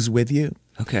 It moves with you.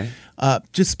 Okay.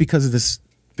 Just because of this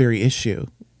very issue,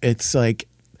 it's like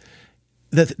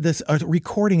this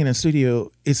recording in a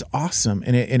studio is awesome,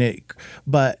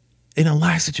 but in a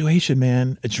live situation,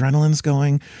 man, adrenaline's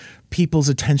going. People's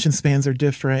attention spans are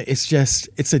different.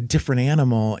 It's a different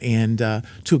animal. And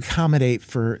to accommodate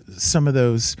for some of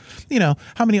those,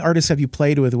 how many artists have you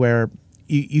played with where,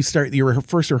 you start your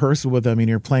first rehearsal with them and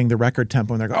you're playing the record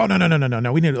tempo and they're like, oh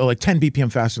no, we need like 10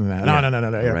 BPM faster than that. No.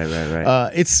 Yeah.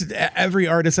 Right. It's every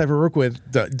artist I've ever worked with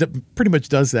pretty much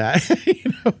does that,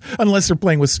 unless they're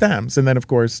playing with stems, and then of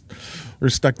course we're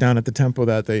stuck down at the tempo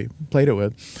that they played it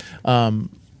with.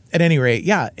 At any rate,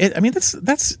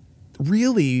 that's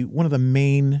really one of the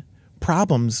main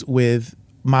problems with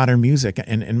modern music,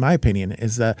 and in my opinion,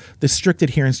 is the strict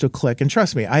adherence to a click. And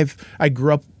trust me, I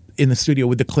grew up in the studio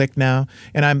with the click now,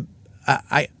 and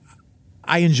I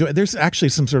enjoy. There's actually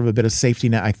some sort of a bit of safety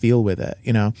net I feel with it.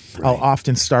 Right. I'll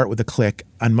often start with a click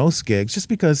on most gigs, just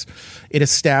because it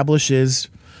establishes.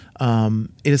 All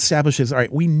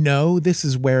right, we know this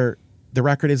is where the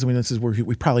record is. I mean, this is where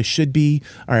we probably should be.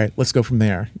 All right, let's go from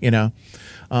there. And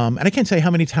I can't tell you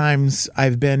how many times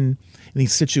I've been in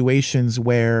these situations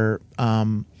where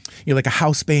you're like a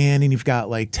house band and you've got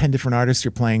like 10 different artists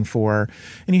you're playing for,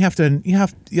 and you have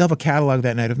a catalog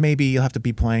that night of maybe you'll have to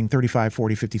be playing 35,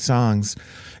 40, 50 songs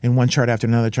in one chart after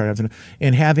another chart after another,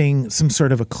 and having some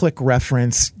sort of a click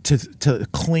reference to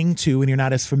cling to when you're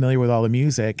not as familiar with all the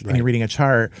music and you're reading a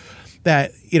chart,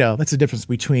 that's the difference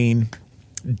between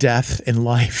death and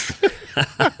life.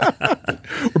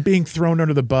 Or being thrown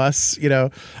under the bus.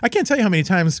 I can't tell you how many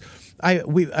times I've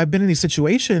been in these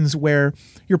situations where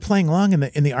you're playing along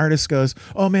and the artist goes,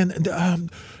 "Oh man,"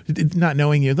 not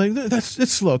knowing you, like,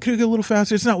 it's slow. Can you get a little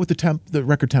faster? It's not what the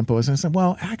record tempo is. And I said,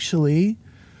 well, actually,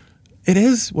 it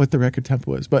is what the record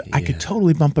tempo is, but I could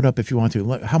totally bump it up if you want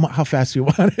to. How fast do you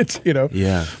want it?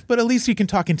 Yeah. But at least you can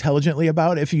talk intelligently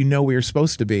about it if you know where you're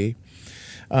supposed to be.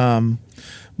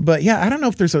 But yeah, I don't know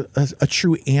if there's a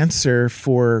true answer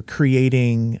for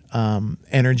creating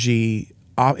energy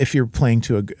if you're playing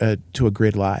to a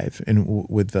grid live and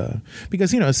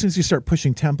because as soon as you start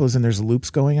pushing tempos and there's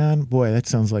loops going on, boy, that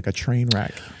sounds like a train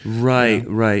wreck. Right.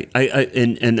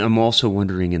 And I'm also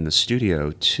wondering in the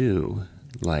studio too,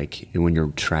 like when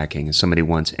you're tracking, somebody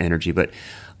wants energy, but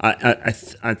I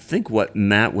think what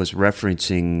Matt was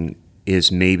referencing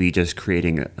is maybe just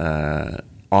creating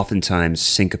oftentimes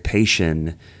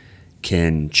syncopation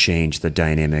can change the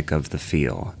dynamic of the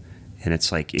feel. And it's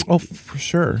like... for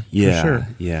sure. Yeah, for sure.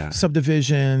 Yeah.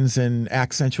 Subdivisions and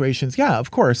accentuations. Yeah,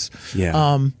 of course.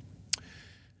 Yeah.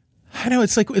 I know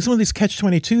it's one of these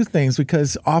catch-22 things,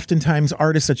 because oftentimes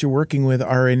artists that you're working with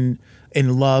are in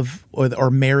love or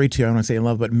married to, I don't want to say in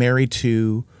love, but married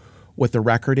to what the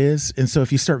record is. And so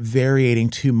if you start variating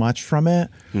too much from it,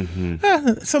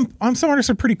 some artists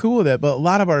are pretty cool with it, but a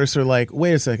lot of artists are like,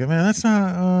 wait a second, man, that's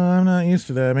not, I'm not used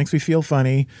to that. It makes me feel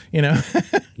funny,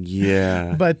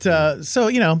 Yeah. But so,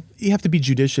 you have to be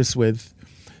judicious with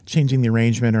changing the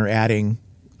arrangement or adding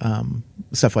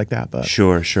stuff like that. But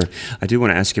Sure. I do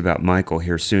want to ask you about Michael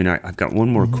here soon. I've got one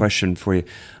more question for you,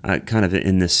 kind of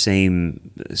in the same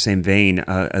vein.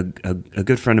 A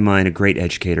good friend of mine, a great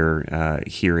educator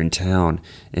here in town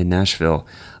in Nashville.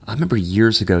 I remember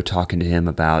years ago talking to him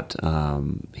about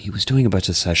he was doing a bunch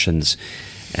of sessions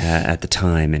at the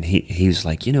time, and he was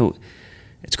like,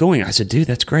 it's going. I said, dude,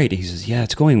 that's great. He says, yeah,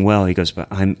 it's going well. He goes, but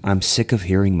I'm sick of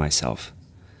hearing myself.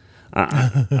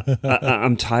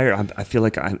 I'm tired. I feel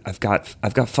like I've got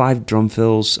 5 drum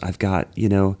fills. I've got,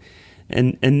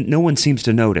 and no one seems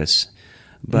to notice,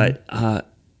 but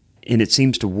and it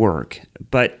seems to work.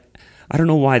 But I don't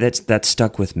know why that's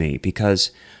stuck with me,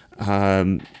 because where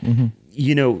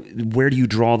do you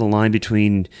draw the line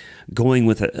between going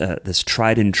with this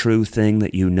tried and true thing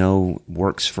that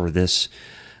works for this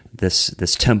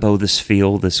tempo, this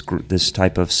feel, this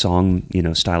type of song,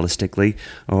 stylistically,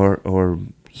 or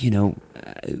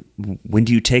when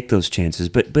do you take those chances?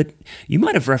 But you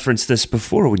might have referenced this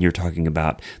before when you're talking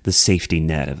about the safety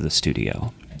net of the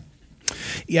studio.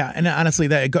 Yeah, and honestly,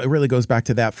 that it really goes back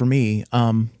to that for me.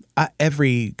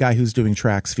 Every guy who's doing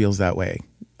tracks feels that way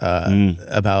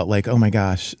about, like, oh my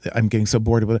gosh, I'm getting so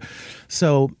bored with it.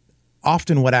 So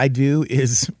often what I do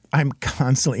is I'm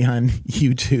constantly on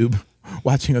YouTube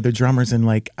watching other drummers, and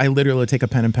like I literally take a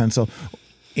pen and pencil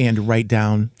and write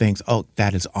down things. Oh,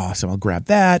 that is awesome. I'll grab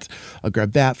that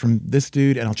from this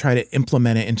dude, and I'll try to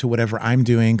implement it into whatever I'm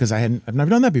doing, because I've never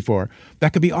done that before.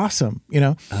 That could be awesome,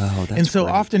 Oh, that's And so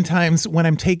great. Oftentimes when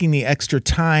I'm taking the extra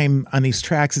time on these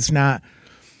tracks, it's not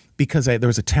because there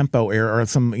was a tempo error or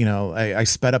some, I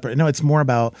sped up. No, it's more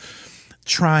about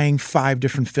trying 5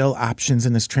 different fill options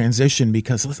in this transition,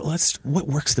 because what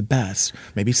works the best?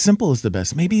 Maybe simple is the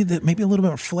best. Maybe a little bit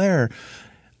more flair.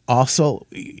 Also,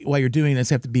 while you're doing this,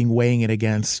 you have to be weighing it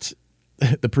against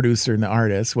the producer and the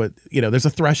artist. There's a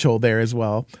threshold there as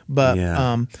well. But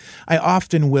I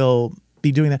often will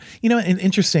be doing that. And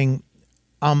interesting,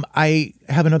 I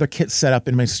have another kit set up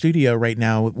in my studio right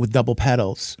now with double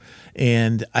pedals,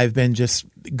 and I've been just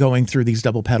going through these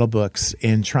double pedal books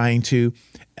and trying to.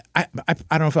 I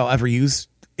don't know if I'll ever use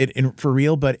it for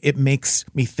real, but it makes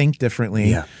me think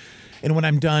differently. Yeah. And when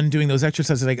I'm done doing those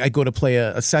exercises, I go to play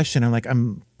a session. I'm like,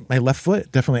 my left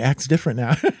foot definitely acts different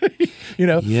now.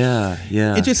 Yeah.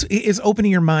 It just is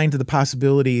opening your mind to the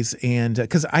possibilities, and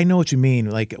because I know what you mean,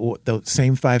 like the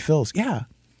same 5 fills. Yeah.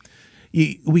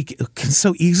 We can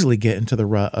so easily get into the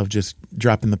rut of just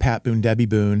dropping the Pat Boone, Debbie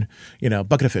Boone,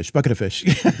 bucket of fish.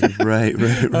 Right.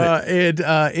 And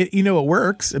it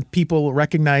works. And people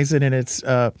recognize it, and it's.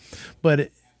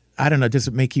 But I don't know. Does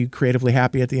it make you creatively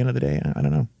happy at the end of the day? I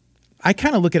don't know. I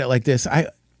kind of look at it like this.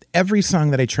 Every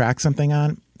song that I track something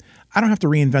on, I don't have to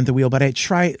reinvent the wheel, but I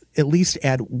try at least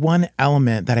add one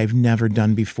element that I've never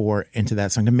done before into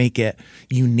that song to make it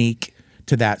unique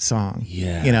to that song.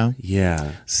 Yeah.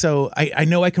 Yeah. So I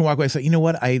know I can walk away and say, you know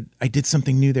what, I did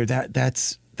something new there.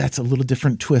 That's a little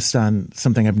different twist on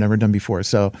something I've never done before.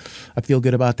 So I feel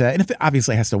good about that. And if it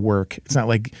obviously has to work, it's not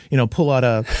like, pull out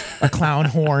a clown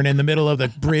horn in the middle of the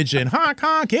bridge and honk,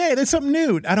 honk, hey, there's something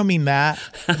new. I don't mean that,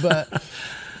 but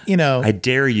I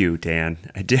dare you, Dan.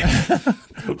 I dare you.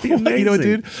 That would be amazing.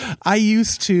 Dude, I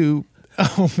used to,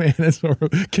 oh man, that's horrible.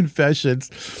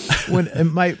 Confessions. When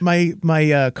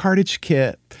my cartage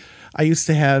kit, I used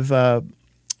to have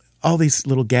all these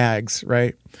little gags,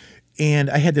 right?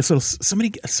 And I had this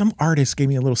some artist gave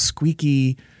me a little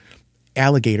squeaky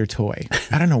alligator toy.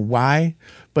 I don't know why,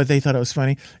 but they thought it was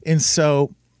funny. And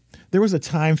so there was a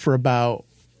time for about,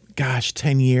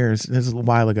 10 years. This is a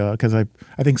while ago because I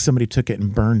think somebody took it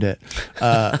and burned it.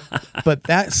 But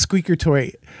that squeaker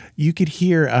toy, you could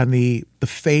hear on the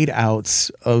fade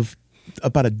outs of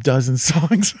about a dozen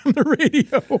songs on the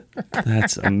radio.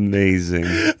 That's amazing.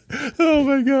 Oh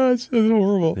my gosh, that's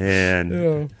horrible.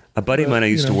 Man. A buddy of mine I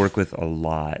used to work with a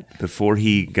lot. Before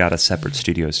he got a separate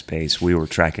studio space, we were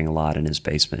tracking a lot in his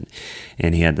basement.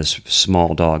 And he had this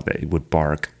small dog that would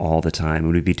bark all the time.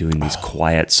 And we'd be doing these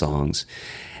quiet songs.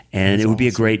 And it would be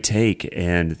a great take.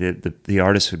 And the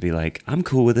artist would be like, I'm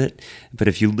cool with it. But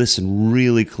if you listen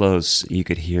really close, you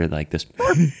could hear like this.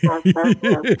 That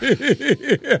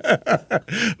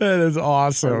is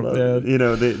awesome, man. They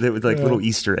were like little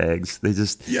Easter eggs. They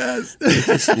just yes, they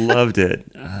just loved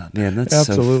it. Man, that's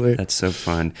absolutely that's so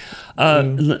fun.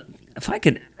 If I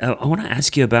could, I want to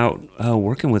ask you about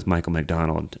working with Michael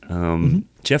McDonald.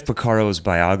 Jeff Porcaro's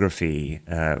biography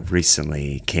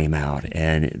recently came out,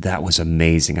 and that was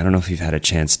amazing. I don't know if you've had a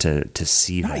chance to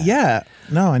see that. Yeah,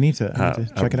 no, I need to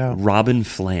check it out. Robin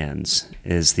Flans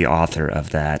is the author of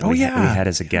that. We had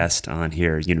as a guest on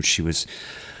here. She was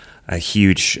a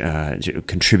huge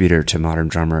contributor to Modern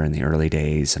Drummer in the early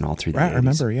days and all through the 80s. I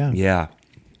remember, yeah. Yeah.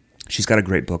 She's got a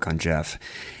great book on Jeff.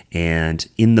 And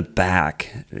in the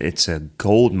back, it's a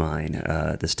gold mine,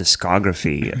 this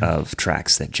discography of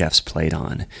tracks that Jeff's played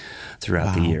on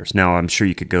throughout the years. Now, I'm sure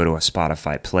you could go to a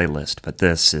Spotify playlist, but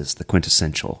this is the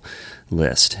quintessential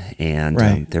list.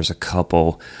 And there's a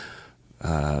couple,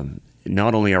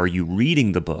 not only are you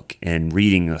reading the book and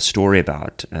reading a story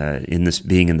about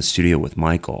being in the studio with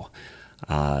Michael,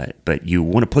 but you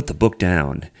want to put the book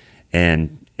down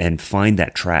and find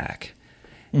that track.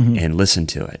 And listen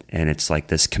to it, and it's like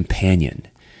this companion,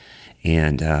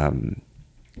 and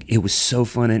it was so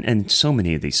fun. And so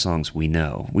many of these songs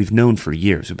we've known for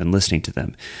years. We've been listening to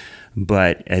them,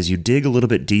 but as you dig a little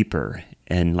bit deeper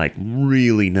and like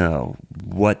really know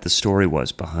what the story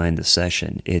was behind the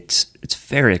session, it's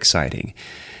very exciting.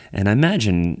 And I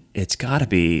imagine it's got to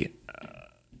be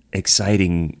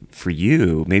exciting for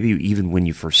you, maybe even when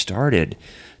you first started,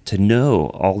 to know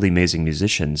all the amazing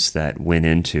musicians that went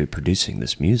into producing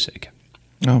this music.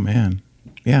 Oh, man.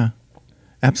 Yeah,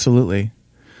 absolutely.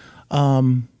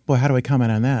 Boy, how do I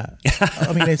comment on that?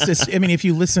 I mean, it's just, if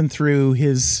you listen through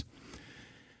through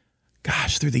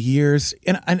the years,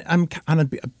 and I'm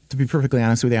to be perfectly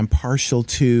honest with you, I'm partial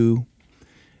to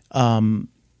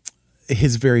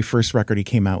his very first record he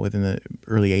came out with in the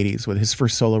early 80s, with his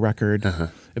first solo record,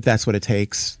 If That's What It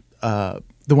Takes.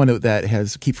 The one that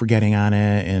has Keep Forgetting on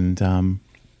it, and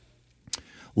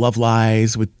Love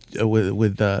Lies with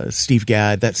Steve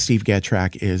Gadd. That Steve Gadd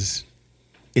track is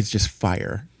just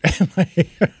fire.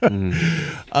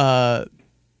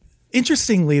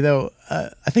 Interestingly, though,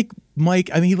 I think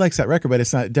Mike, he likes that record, but it's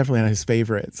definitely not his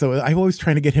favorite. So I'm always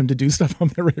trying to get him to do stuff on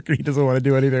the record. He doesn't want to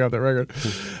do anything on the record.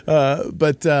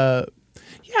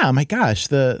 Yeah, my gosh,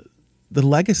 the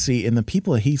legacy and the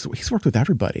people he's worked with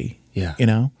everybody. Yeah,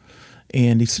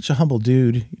 and he's such a humble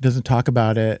dude. He doesn't talk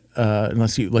about it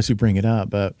unless you bring it up.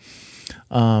 But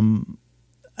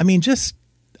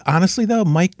honestly though,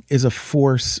 Mike is a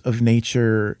force of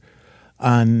nature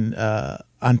on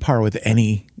par with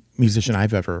any musician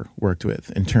I've ever worked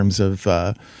with in terms of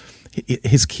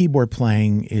his keyboard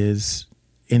playing is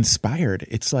inspired.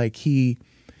 It's like he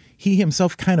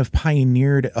himself kind of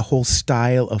pioneered a whole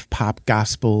style of pop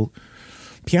gospel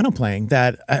piano playing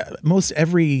that most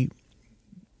every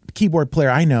keyboard player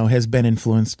I know has been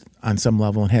influenced on some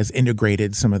level and has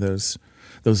integrated some of those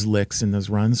licks and those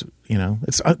runs. You know,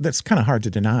 that's kind of hard to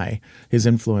deny his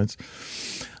influence.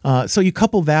 So you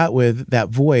couple that with that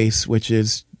voice, which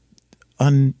is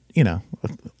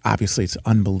obviously it's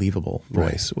unbelievable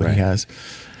voice what he has.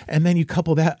 And then you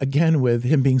couple that again with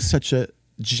him being such a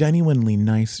genuinely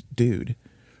nice dude.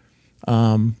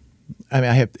 I mean,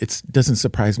 it doesn't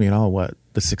surprise me at all what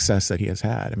the success that he has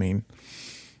had. I mean,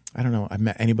 I don't know. I've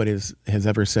met anybody has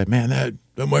ever said, "Man, that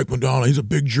Mike Modano, he's a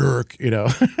big jerk." You know,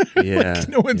 Yeah.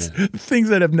 Things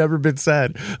that have never been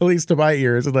said, at least to my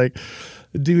ears. Like,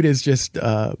 the dude is just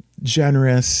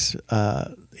generous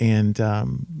and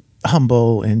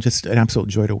humble and just an absolute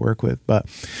joy to work with. But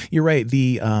you're right.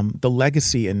 The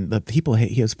legacy and the people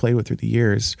he has played with through the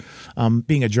years.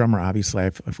 Being a drummer, obviously,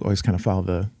 I've always kind of followed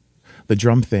the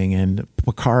drum thing, and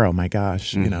Porcaro, my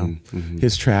gosh,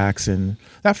 his tracks and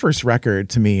that first record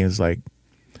to me is like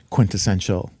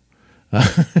quintessential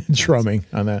drumming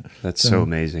on that. That's so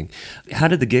amazing. How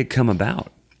did the gig come about?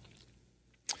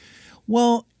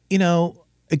 Well,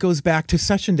 it goes back to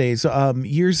session days.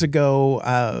 Years ago,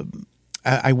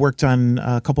 I worked on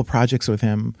a couple projects with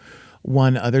him.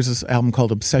 One, there's this album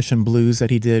called Obsession Blues that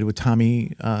he did with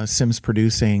Tommy Sims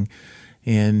producing.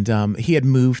 And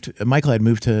Michael had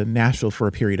moved to Nashville for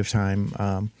a period of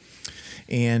time.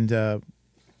 And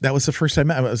that was the first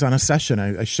time I was on a session.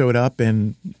 I showed up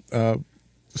and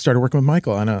started working with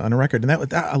Michael on a record. And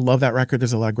I love that record.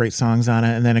 There's a lot of great songs on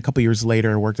it. And then a couple years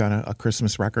later, I worked on a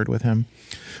Christmas record with him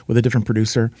with a different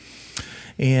producer.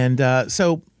 And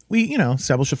so we,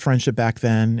 established a friendship back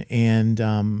then.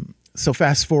 And so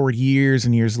fast forward years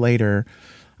and years later,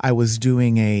 I was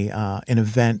doing an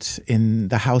event in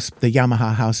the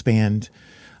Yamaha house band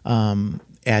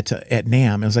at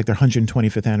NAMM. It was like their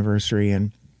 125th anniversary,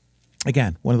 and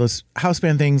again, one of those house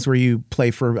band things where you play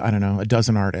for, I don't know, a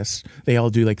dozen artists. They all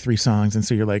do like 3 songs, and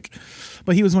so you're like,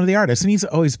 but he was one of the artists, and he's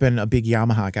always been a big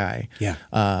Yamaha guy,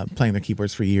 playing their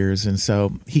keyboards for years, and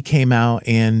so he came out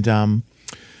and.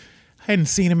 I hadn't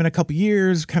seen him in a couple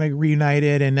years, kind of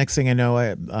reunited, and next thing I know,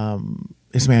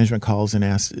 his management calls and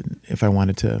asked if I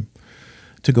wanted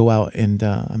to go out and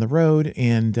on the road,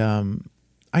 and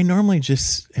I normally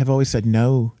just have always said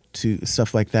no to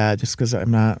stuff like that, just because I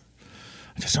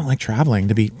just don't like traveling,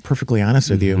 to be perfectly honest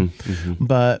with you.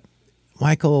 But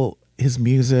Michael, his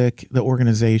music, the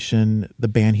organization, the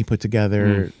band he put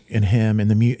together, and him,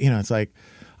 and it's like,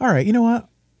 all right, you know what,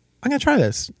 I'm gonna try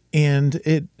this, and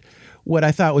what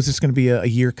I thought was just going to be a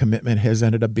year commitment has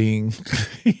ended up being,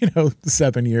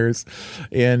 7 years.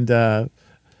 And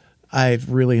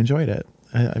I've really enjoyed it.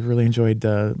 I've really enjoyed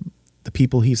the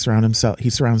people he surrounds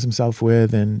himself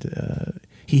with. And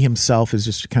he himself is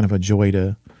just kind of a joy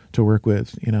to work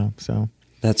with, so.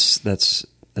 That's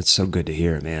so good to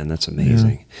hear, man. That's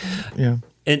amazing. Yeah.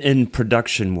 And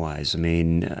production-wise, I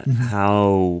mean,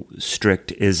 how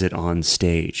strict is it on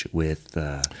stage with...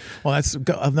 Well, that's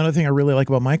another thing I really like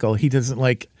about Michael. He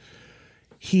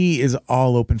is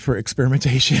all open for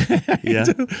experimentation. Yeah.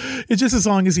 It's just as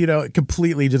long as you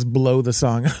completely just blow the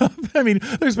song up. I mean,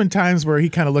 there's been times where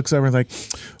he kind of looks over and is like,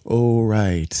 oh,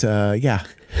 right,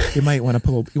 you might want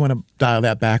to dial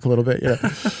that back a little bit.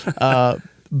 Yeah.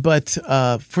 But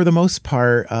for the most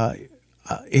part,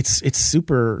 it's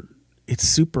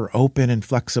super open and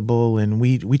flexible, and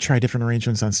we try different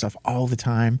arrangements on stuff all the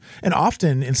time, and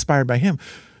often inspired by him.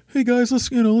 Hey guys, let's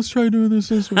try doing this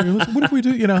way. What if we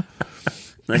do?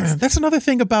 Nice. That's another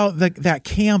thing about that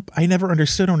camp I never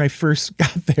understood when I first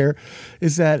got there,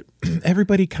 is that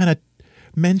everybody kind of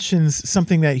mentions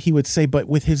something that he would say, but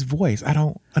with his voice. I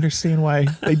don't understand why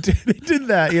they did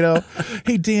that.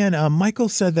 Hey Dan, Michael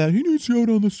said that he needs you out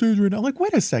on the stage right now. I'm like,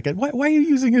 wait a second, why are you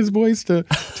using his voice to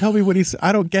tell me what he said?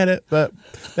 I don't get it, but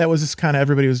that was just kind of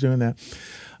everybody was doing that.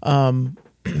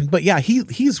 But yeah,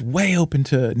 he's way open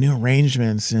to new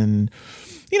arrangements, and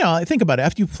think about it.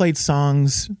 After you played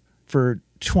songs for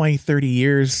 20, 30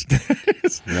 years,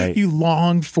 right. You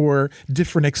long for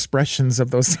different expressions of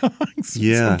those songs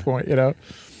at some point,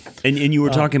 And you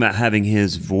were talking about having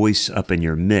his voice up in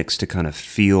your mix to kind of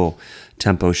feel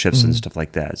tempo shifts and stuff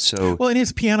like that. So, well, and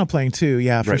his piano playing too,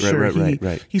 for sure.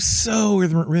 Right. He's so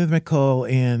rhythmical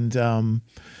and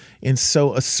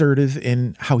so assertive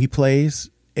in how he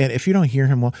plays. And if you don't hear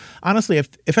him well, honestly,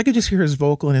 if I could just hear his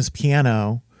vocal and his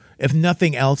piano if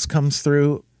nothing else comes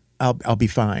through, I'll be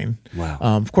fine. Wow.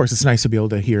 Of course, it's nice to be able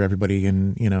to hear everybody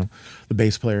and the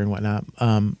bass player and whatnot.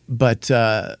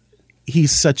 But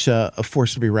he's such a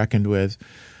force to be reckoned with.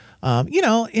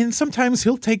 And sometimes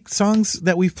he'll take songs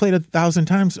that we've played 1,000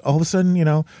 times. All of a sudden,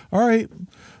 all right,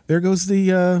 there goes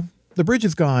the bridge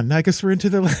is gone. I guess we're into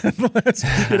the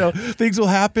last, things will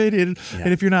happen. And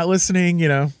if you're not listening,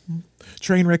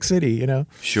 Trainwreck City,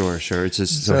 Sure. It's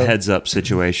just a heads up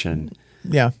situation.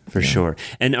 Yeah, for sure.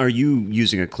 And are you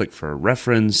using a click for a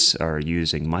reference? Or are you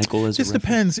using Michael as a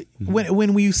reference? Depends.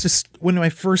 When I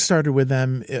first started with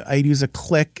them, I'd use a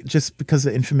click just because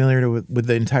of infamiliarity with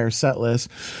the entire set list,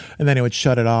 and then it would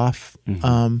shut it off.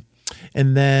 And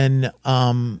then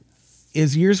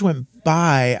as years went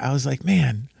by, I was like,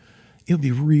 man, it would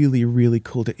be really, really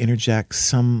cool to interject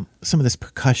some of this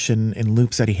percussion and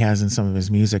loops that he has in some of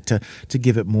his music to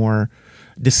give it more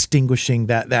distinguishing,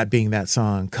 that being that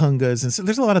song, congas, and so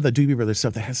there's a lot of the Doobie Brothers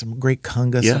stuff that has some great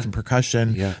conga stuff and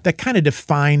percussion that kind of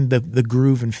define the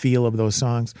groove and feel of those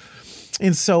songs.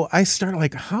 And so I started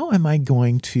like, how am I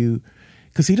going to?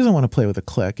 Because he doesn't want to play with a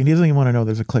click, and he doesn't even want to know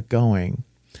there's a click going.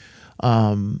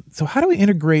 So how do we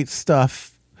integrate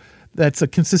stuff that's a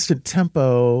consistent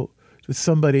tempo with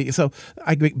somebody? So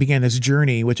I began this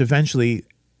journey, which eventually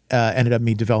ended up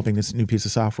me developing this new piece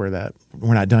of software that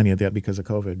we're not done yet because of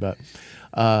COVID. But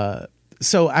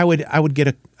so I would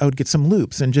get some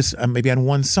loops and just maybe on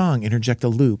one song interject a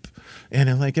loop, and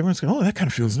I'm like, everyone's going, oh, that kind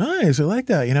of feels nice. I like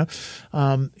that,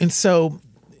 And so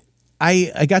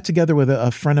I got together with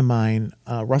a friend of mine,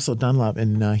 Russell Dunlop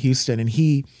in Houston, and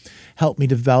he helped me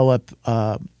develop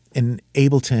an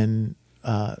Ableton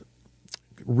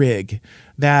rig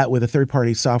that with a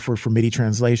third-party software for MIDI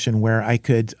translation where I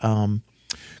could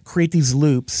create these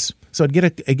loops. So I'd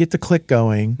get the click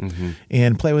going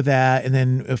and play with that. And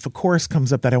then if a chorus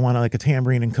comes up that I want like a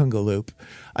tambourine and conga loop,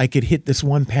 I could hit this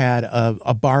one pad of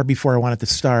a bar before I want it to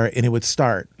start, and it would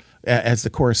start as the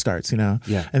chorus starts,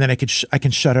 Yeah. And then I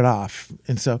can shut it off.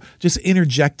 And so just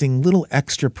interjecting little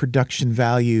extra production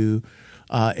value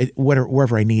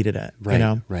wherever I needed it,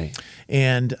 Right.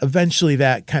 And eventually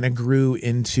that kind of grew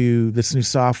into this new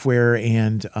software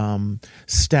and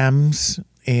stems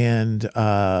and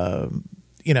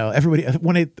everybody,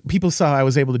 when people saw I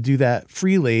was able to do that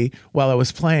freely while I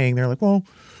was playing, they're like, well,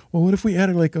 what if we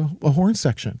added like a horn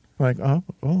section? I'm like, oh,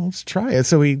 let's try it.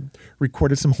 So we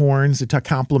recorded some horns to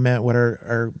complement what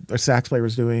our sax player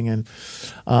was doing, and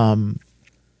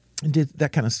did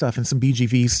that kind of stuff and some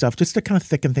BGV stuff just to kind of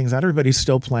thicken things out. Everybody's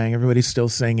still playing. Everybody's still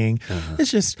singing.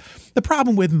 It's just the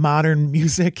problem with modern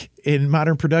music in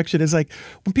modern production is like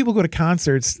when people go to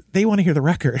concerts, they want to hear the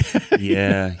record.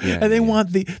 And they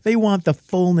want the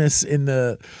fullness in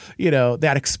the,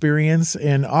 that experience.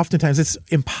 And oftentimes it's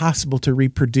impossible to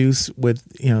reproduce with,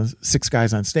 6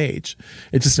 guys on stage.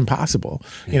 It's just impossible,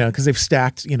 because they've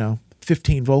stacked,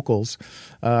 15 vocals,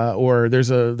 or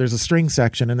there's a string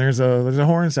section and there's a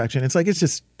horn section. It's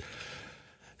just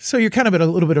so you're kind of at a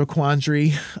little bit of a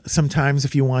quandary sometimes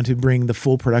if you want to bring the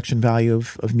full production value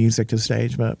of music to the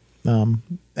stage. But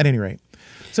at any rate,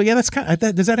 so yeah, that's kind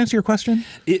of, does that answer your question?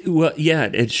 Well, yeah,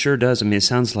 it sure does. I mean, it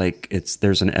sounds like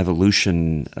there's an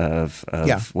evolution of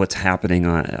what's happening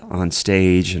on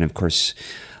stage, and of course,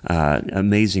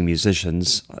 amazing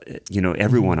musicians,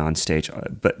 everyone on stage,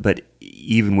 but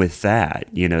even with that,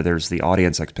 there's the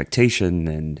audience expectation,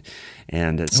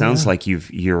 and it sounds like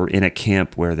you're in a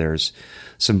camp where there's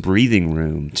some breathing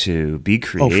room to be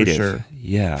creative. Oh, for sure.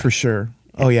 Yeah, for sure.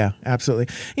 Oh yeah, absolutely.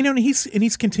 And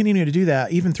he's continuing to do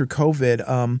that even through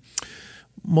COVID.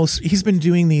 He's been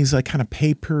doing these like kind of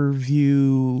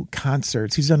pay-per-view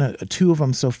concerts. He's done 2 of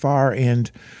them so far,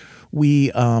 and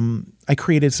I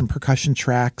created some percussion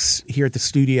tracks here at the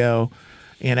studio,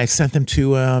 and I sent them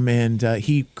to him, and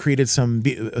he created some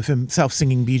of himself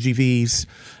singing BGVs.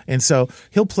 And so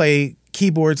he'll play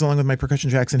keyboards along with my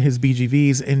percussion tracks and his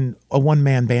BGVs in a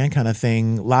one-man band kind of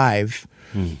thing live.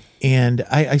 And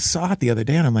I saw it the other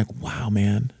day, and I'm like, wow,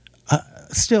 man.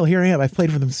 Still, here I am. I've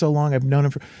played with him so long. I've known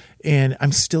him and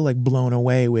I'm still like blown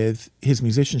away with his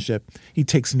musicianship. He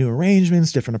takes new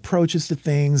arrangements, different approaches to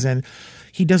things, and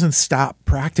he doesn't stop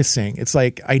practicing. It's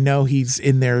like I know he's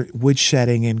in there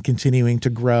woodshedding and continuing to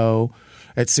grow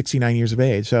at 69 years of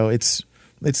age. So it's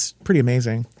pretty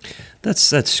amazing.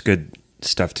 That's good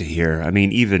stuff to hear. I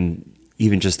mean,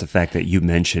 even just the fact that you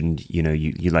mentioned,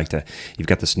 you like to, you've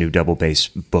got this new double bass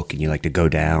book and you like to go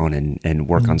down and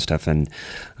work on stuff. And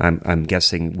I'm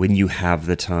guessing when you have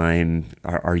the time,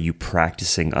 are you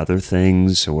practicing other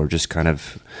things or just kind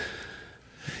of?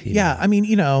 Yeah. I mean,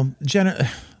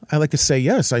 I like to say,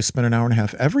 yes, I spend an hour and a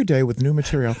half every day with new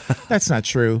material. That's not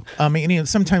true. I mean,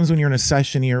 sometimes when you're in a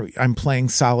session, I'm playing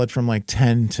solid from like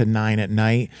 10 to 9 at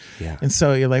night. Yeah. And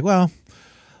so you're like, well,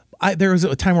 there was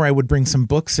a time where I would bring some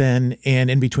books in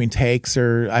between takes,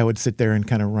 or I would sit there and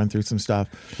kind of run through some stuff.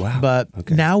 Wow. But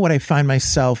now what I find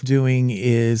myself doing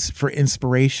is, for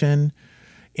inspiration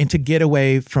and to get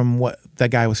away from what that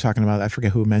guy was talking about, I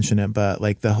forget who mentioned it, but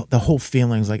like the whole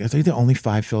feelings, like, are they the only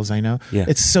 5 fills I know? Yeah.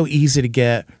 It's so easy to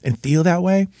get and feel that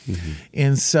way. Mm-hmm.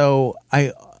 And so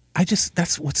I just,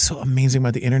 that's what's so amazing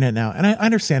about the internet now. And I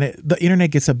understand it. The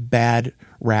internet gets a bad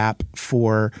rap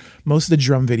for most of the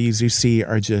drum videos you see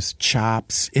are just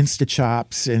chops, Insta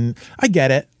chops. And I get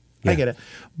it. Yeah. I get it.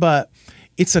 But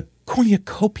it's a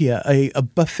cornucopia, a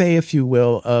buffet, if you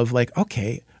will, of like,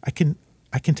 okay, I can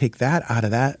take that out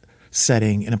of that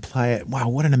setting and apply it. Wow,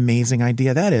 what an amazing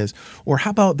idea that is. Or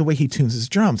how about the way he tunes his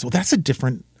drums? Well, that's a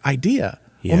different idea.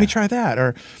 Yeah. Let me try that.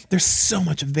 Or there's so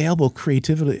much available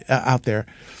creativity out there.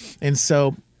 And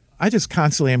so I just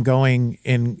constantly am going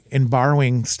and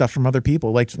borrowing stuff from other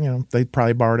people. Like, they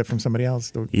probably borrowed it from somebody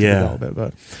else to develop it.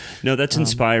 But no, that's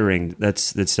inspiring.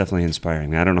 That's definitely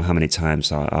inspiring. I don't know how many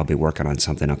times I'll be working on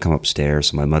something. I'll come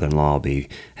upstairs and my mother-in-law will be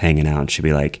hanging out and she'll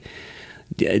be like,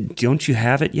 don't you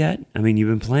have it yet? I mean, you've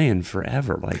been playing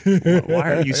forever. Like,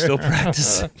 why are you still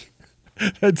practicing?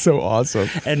 That's so awesome.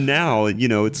 And now,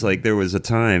 it's like there was a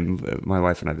time, my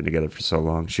wife and I have been together for so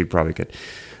long, she probably could,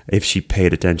 if she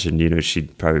paid attention,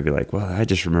 she'd probably be like, well, I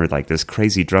just remembered like this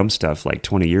crazy drum stuff like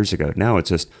 20 years ago. Now it's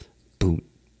just boom,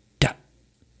 da,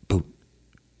 boom,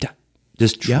 da.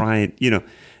 Just trying,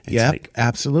 Yeah, like,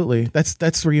 absolutely.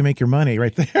 That's where you make your money,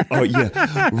 right there. Oh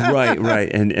yeah,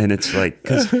 right. And it's like,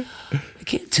 because I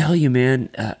can't tell you,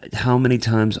 man, how many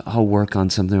times I'll work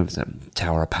on something with a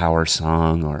Tower of Power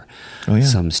song or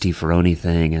some Steve Ferroni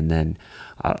thing, and then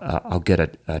I'll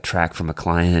get a track from a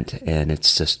client, and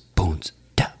it's just booms,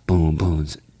 da, boom,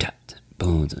 booms, da,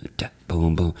 booms, da,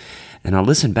 boom, boom, and I'll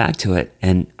listen back to it,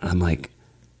 and I'm like,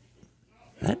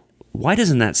 why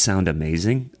doesn't that sound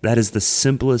amazing? That is the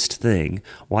simplest thing.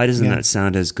 Why doesn't that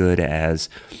sound as good as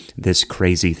this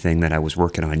crazy thing that I was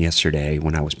working on yesterday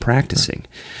when I was practicing?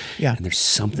 Yeah. And there's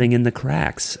there's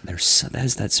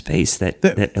that space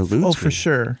that eludes me. Oh, for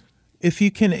sure. If you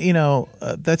can,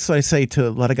 that's what I say to a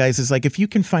lot of guys is like, if you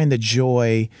can find the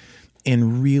joy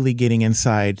in really getting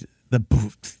inside the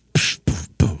boot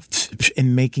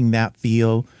and making that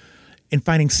feel, and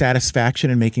finding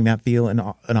satisfaction in making that feel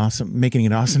making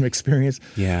an awesome experience.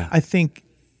 Yeah. I think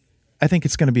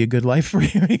it's going to be a good life for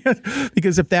you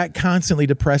because if that constantly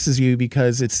depresses you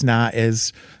because it's not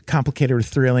as complicated or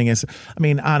thrilling as, I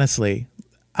mean, honestly,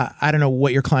 I don't know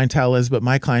what your clientele is, but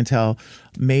my clientele,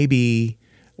 maybe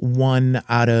 1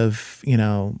 out of,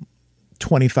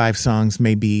 25 songs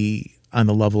may be on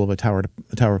the level of a Tower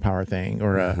of Power thing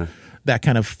or that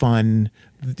kind of fun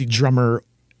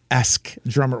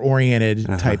drummer-oriented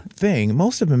type thing.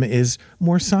 Most of them is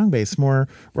more song-based, more,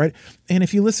 right? And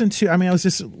if you listen to, I was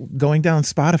just going down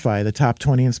Spotify, the top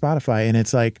 20 in Spotify, and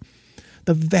it's like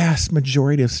the vast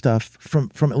majority of stuff from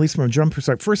at least from a drum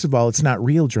perspective. First of all, it's not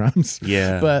real drums.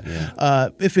 Yeah. But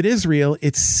if it is real,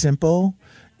 it's simple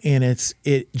and it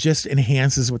just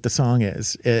enhances what the song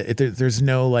is. There's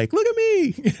no like, look at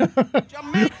me.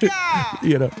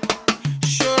 Jamaica.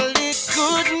 Surely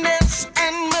goodness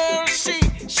and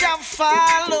mercy shall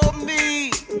follow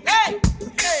me,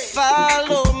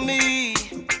 follow me,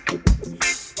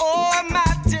 all my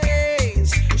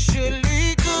days.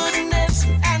 Surely goodness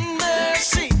and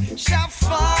mercy shall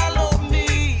follow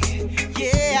me,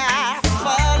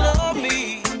 follow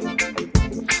me,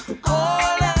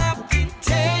 all of the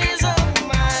days of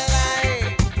my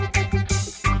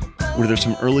life. Were there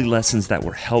some early lessons that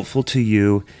were helpful to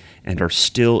you and are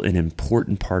still an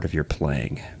important part of your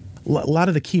playing? A lot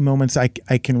of the key moments I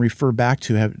can refer back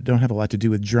to don't have a lot to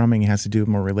do with drumming. It has to do with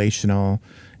more relational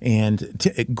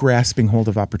and grasping hold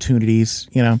of opportunities.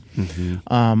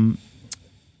 Mm-hmm.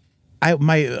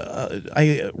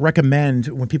 I recommend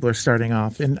when people are starting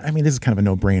off, and this is kind of a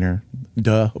no-brainer.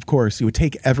 Duh, of course, you would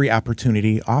take every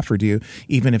opportunity offered you,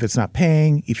 even if it's not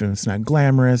paying, even if it's not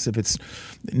glamorous, if it's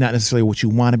not necessarily what you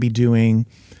want to be doing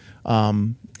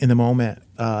in the moment.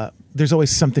 There's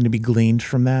always something to be gleaned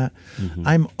from that. Mm-hmm.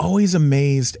 I'm always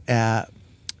amazed at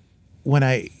when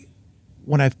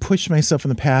I've pushed myself in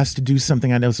the past to do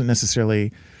something I wasn't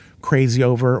necessarily crazy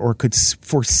over or could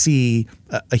foresee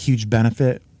a huge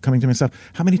benefit coming to myself.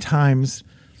 How many times,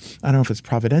 I don't know if it's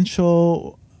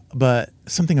providential, but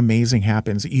something amazing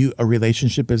happens. A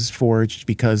relationship is forged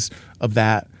because of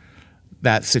that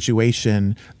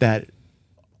situation that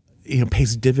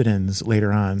pays dividends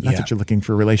later on. Not Yeah. that you're looking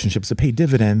for relationships to pay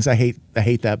dividends. I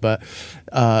hate that, but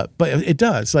it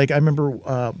does. Like I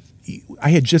remember, I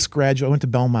had just graduated. I went to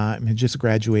Belmont and had just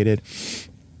graduated,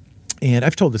 and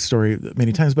I've told this story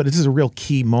many times, but this is a real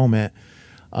key moment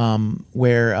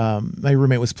where my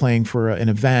roommate was playing for an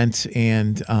event,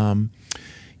 and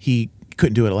he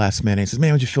couldn't do it at last minute. He says,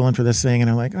 "Man, would you fill in for this thing?" And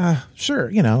I'm like, sure.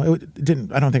 I don't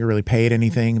think it really paid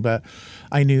anything, but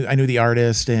I knew the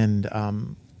artist, and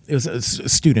it was a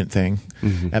student thing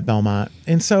at Belmont.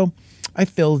 And so I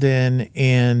filled in,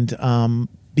 and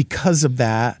because of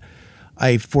that,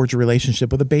 I forged a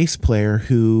relationship with a bass player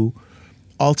who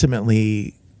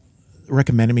ultimately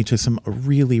recommended me to some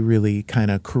really, really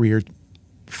kind of career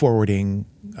forwarding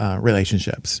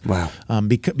relationships. Wow.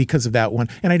 Because of that one.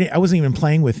 And I wasn't even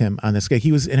playing with him on this gig.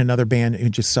 He was in another band who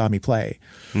just saw me play.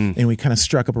 And we kind of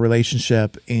struck up a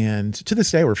relationship. And to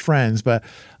this day, we're friends. But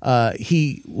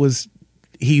he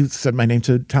said my name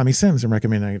to Tommy Sims and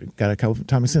recommended I got a couple of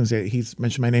Tommy Sims. He's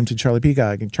mentioned my name to Charlie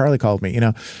Peacock, and Charlie called me.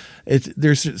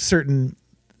 There's certain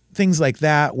things like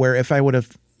that where if I would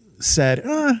have said,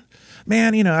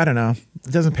 man, I don't know,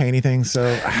 it doesn't pay anything,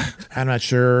 so I'm not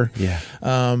sure. Yeah.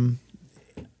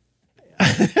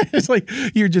 It's like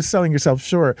you're just selling yourself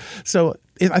short. So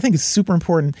I think it's super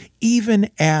important. Even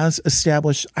as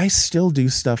established, I still do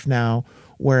stuff now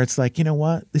where it's like, you know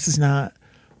what, this is not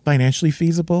financially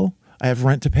feasible. I have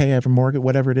rent to pay, I have a mortgage,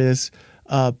 whatever it is.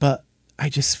 But I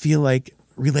just feel like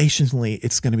relationally,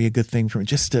 it's going to be a good thing for me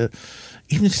just to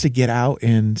get out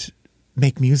and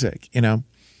make music,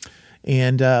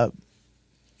 And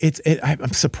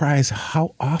I'm surprised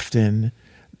how often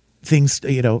things,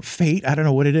 fate, I don't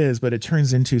know what it is, but it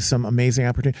turns into some amazing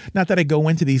opportunity. Not that I go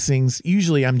into these things,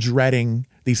 usually I'm dreading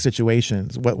these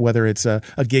situations, whether it's a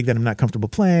gig that I'm not comfortable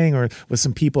playing or with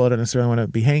some people I don't necessarily want to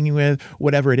be hanging with,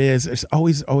 whatever it is, there's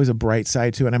always a bright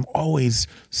side to it. And I'm always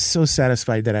so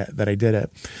satisfied that I did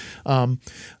it.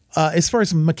 As far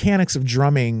as mechanics of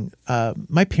drumming,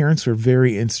 my parents were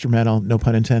very instrumental, no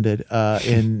pun intended,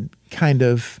 in kind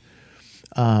of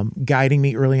guiding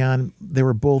me early on. They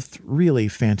were both really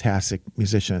fantastic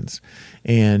musicians,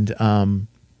 and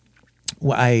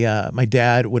my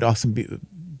dad would also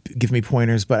give me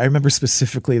pointers. But I remember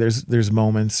specifically, there's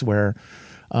moments where,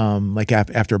 like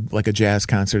after like a jazz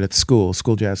concert at school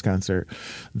jazz concert,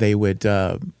 they would.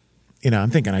 I'm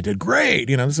thinking I did great.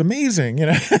 This is amazing.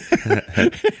 And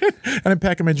I'm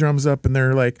packing my drums up, and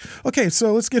they're like, "Okay,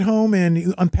 so let's get home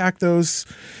and unpack those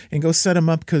and go set them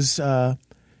up because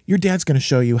your dad's going to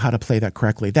show you how to play that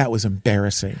correctly." That was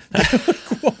embarrassing.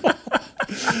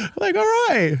 Like, all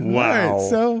right, wow.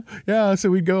 All right. So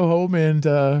we'd go home,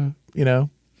 and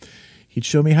he'd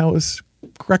show me how it was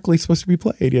correctly supposed to be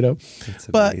played. That's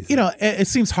but amazing. it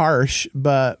seems harsh,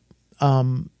 but.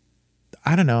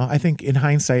 I don't know. I think in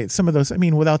hindsight, some of those,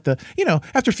 without the,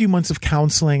 after a few months of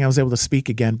counseling, I was able to speak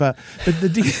again. But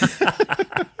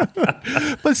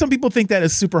but some people think that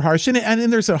is super harsh. And then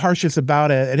there's a harshness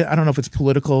about it. I don't know if it's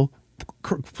politically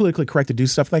correct to do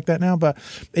stuff like that now, but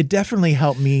it definitely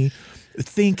helped me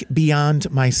think beyond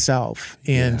myself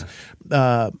and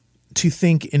to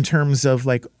think in terms of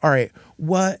like, all right,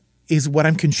 what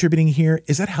I'm contributing here,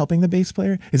 is that helping the bass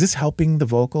player? Is this helping the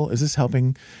vocal?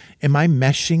 Am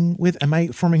I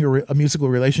forming a musical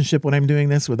relationship when I'm doing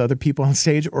this with other people on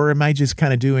stage? Or am I just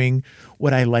kind of doing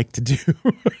what I like to do?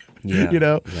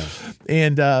 Yeah.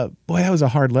 And boy, that was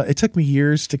it took me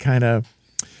years to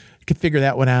could figure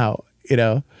that one out.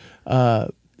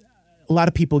 A lot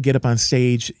of people get up on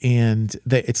stage and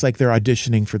it's like they're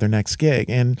auditioning for their next gig.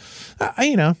 And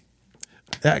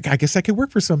I guess that could work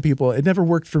for some people. It never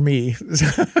worked for me.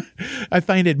 I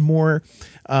find it more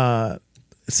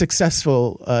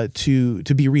successful to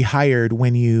be rehired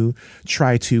when you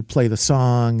try to play the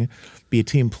song, be a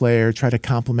team player, try to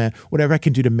complement whatever I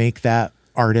can do to make that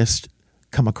artist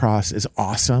come across as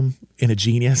awesome and a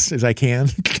genius as I can.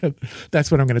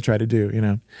 That's what I'm going to try to do.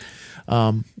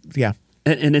 Yeah.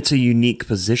 And it's a unique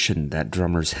position that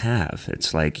drummers have.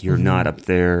 It's like you're not up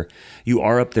there. You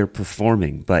are up there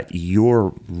performing, but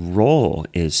your role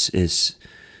is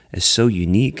so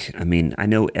unique. I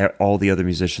know all the other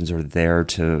musicians are there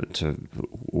to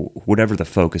whatever the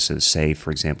focus is. Say, for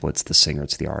example, it's the singer,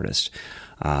 it's the artist.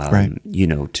 Right.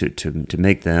 To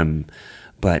make them.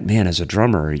 But man, as a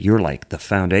drummer, you're like the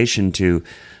foundation to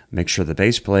make sure the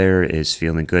bass player is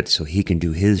feeling good so he can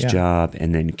do his job,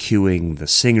 and then cueing the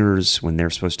singers when they're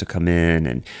supposed to come in.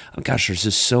 And oh gosh, there's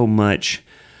just so much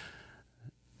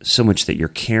that you're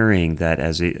carrying that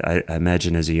I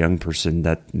imagine as a young person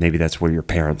that maybe that's where your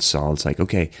parents saw. It's like,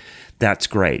 okay, that's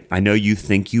great. I know you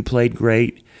think you played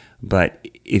great, but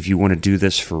if you want to do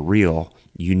this for real,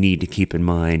 you need to keep in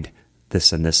mind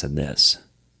this and this and this.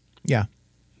 Yeah,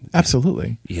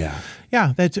 absolutely. Yeah.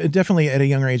 Yeah, that definitely at a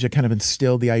younger age, it kind of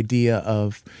instilled the idea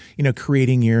of,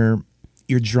 creating your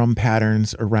drum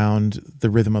patterns around the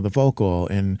rhythm of the vocal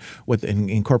and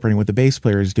incorporating what the bass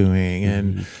player is doing.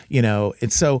 And,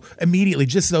 it's so immediately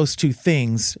just those two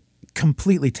things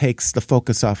completely takes the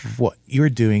focus off of what you're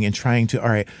doing and trying to, all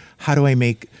right, how do I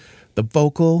make the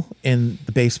vocal and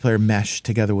the bass player mesh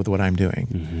together with what I'm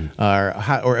doing?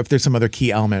 Or if there's some other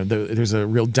key element, there's a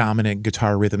real dominant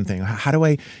guitar rhythm thing. How do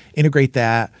I integrate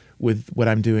that with what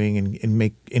I'm doing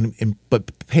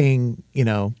but paying,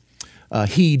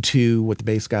 heed to what the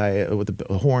bass guy, with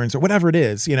the horns or whatever it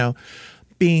is,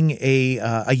 being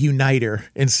a uniter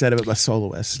instead of a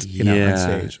soloist, on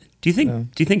stage. Do you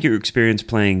think your experience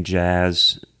playing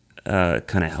jazz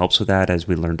kind of helps with that as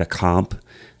we learn to comp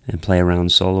and play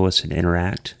around soloists and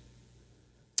interact?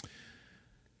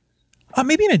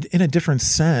 Maybe in a different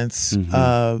sense.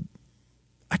 I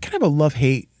kind of a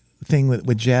love-hate thing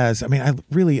with jazz. I mean,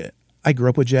 I grew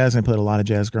up with jazz and I played a lot of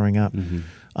jazz growing up.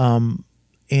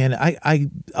 And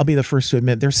I'll be the first to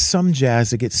admit there's some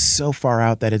jazz that gets so far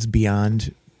out that it's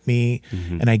beyond me,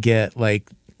 and I get like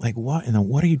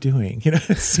what are you doing?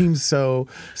 It seems so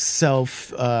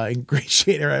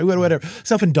ingratiating or whatever,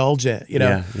 self-indulgent.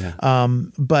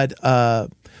 But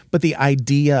the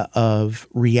idea of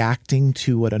reacting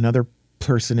to what another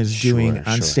person is doing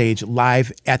on stage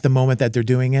live at the moment that they're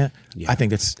doing it, I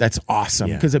think that's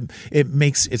awesome, because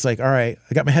it's like, all right,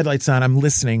 I got my headlights on, I'm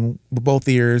listening with both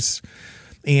ears.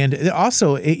 And it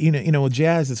also, with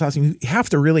jazz, it's awesome. You have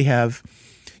to really have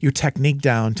your technique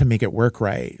down to make it work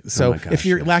right. So if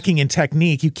you're lacking in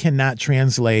technique, you cannot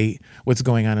translate what's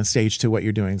going on stage to what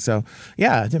you're doing. So,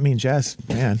 yeah, I mean, jazz,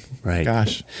 man. Right.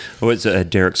 Gosh. What's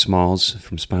Derek Smalls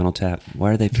from Spinal Tap?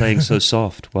 Why are they playing so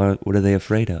soft? What are they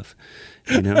afraid of?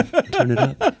 Turn it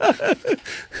up.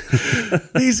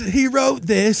 He wrote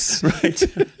this. Right.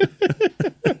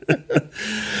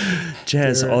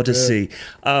 Jazz Odyssey.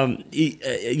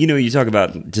 You talk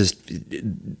about just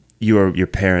your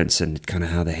parents and kind of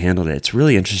how they handled it. It's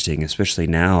really interesting, especially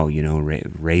now,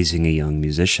 raising a young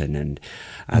musician and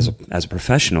as a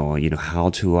professional, how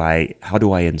do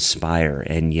I inspire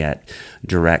and yet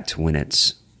direct when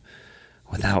it's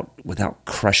without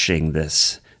crushing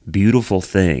this beautiful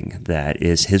thing that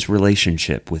is his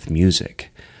relationship with music.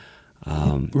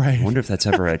 Right. I wonder if that's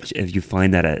ever if you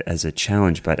find that as a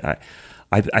challenge, but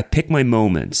I pick my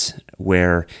moments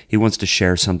where he wants to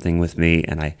share something with me,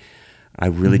 and I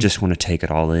really just want to take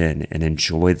it all in and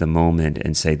enjoy the moment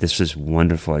and say, this is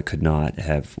wonderful. I could not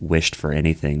have wished for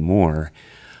anything more.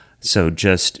 So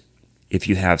just, if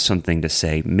you have something to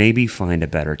say, maybe find a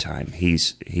better time.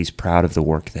 He's proud of the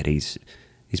work that he's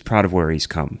proud of where he's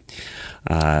come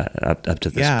up to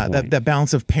this point. that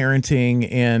balance of parenting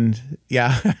and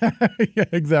yeah,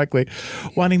 exactly.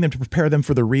 Wanting them to prepare them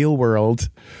for the real world,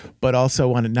 but also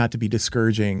want it not to be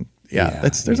discouraging.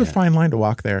 There's a fine line to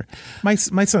walk there. My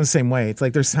son's the same way. It's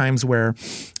like there's times where,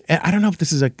 I don't know if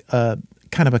this is a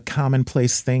kind of a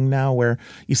commonplace thing now, where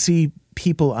you see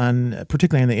people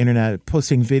particularly on the internet,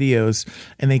 posting videos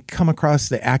and they come across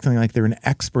the acting like they're an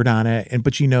expert on it,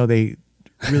 but they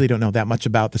really don't know that much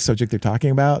about the subject they're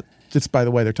talking about just by the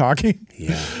way they're talking.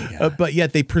 But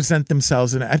yet they present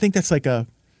themselves, and I think that's like I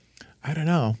don't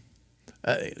know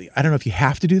if you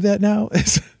have to do that now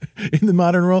in the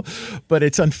modern world, but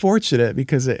it's unfortunate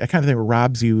because I kind of think it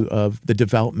robs you of the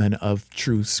development of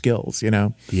true skills,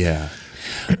 Yeah.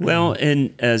 Well,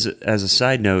 and as a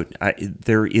side note,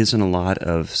 there isn't a lot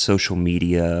of social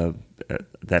media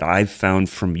that I've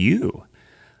found from you.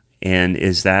 And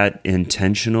is that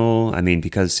intentional? I mean,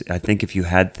 because I think if you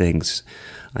had things,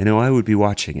 I know I would be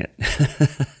watching it.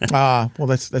 Well,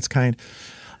 that's kind.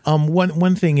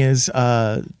 One thing is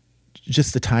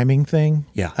just the timing thing.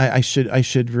 Yeah, I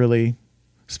should really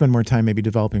spend more time maybe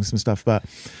developing some stuff. But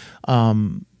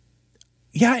and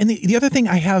the other thing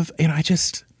I have,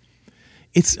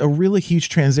 it's a really huge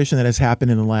transition that has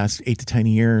happened in the last 8 to 10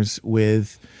 years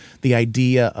with the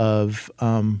idea of.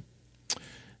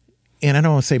 And I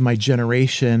don't want to say my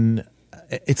generation.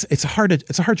 It's a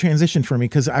hard transition for me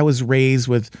because I was raised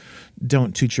with,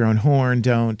 don't toot your own horn.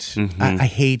 Don't. Mm-hmm. I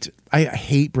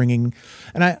hate bringing,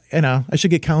 and I should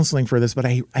get counseling for this, but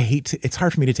I hate. It's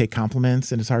hard for me to take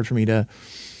compliments, and it's hard for me to.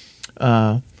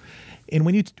 And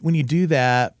when you do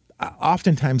that,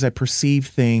 oftentimes I perceive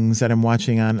things that I'm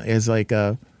watching on as like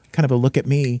a kind of a look at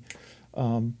me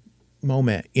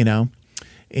moment,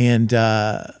 and.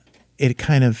 It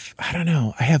kind of, I don't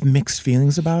know, I have mixed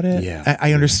feelings about it. Yeah.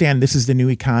 I understand this is the new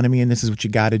economy and this is what you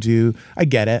got to do. I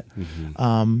get it.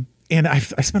 Mm-hmm. and I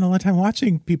spent a lot of time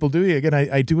watching people do it. Again,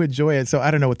 I do enjoy it. So I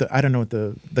don't know what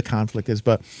the conflict is,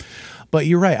 but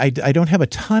you're right. I don't have a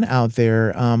ton out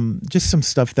there. Just some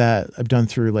stuff that I've done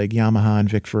through like Yamaha and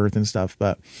Vic Firth and stuff,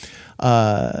 but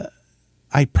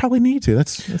I probably need to.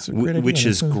 That's a great idea. Which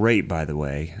is great, by the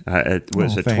way.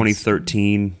 Was it thanks.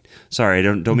 2013? Sorry, I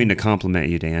don't mean to compliment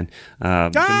you, Dan.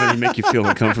 Somebody make you feel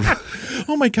uncomfortable.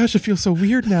 Oh my gosh, I feel so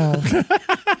weird now.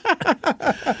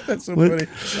 That's so funny.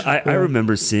 I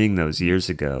remember seeing those years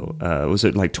ago. Was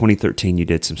it like 2013? You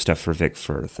did some stuff for Vic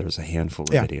Firth. There was a handful of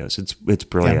videos. It's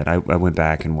brilliant. Yeah. I went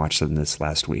back and watched them this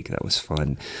last week. That was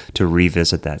fun to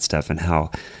revisit that stuff and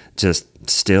how just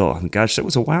still, gosh, that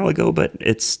was a while ago, but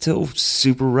it's still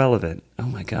super relevant. Oh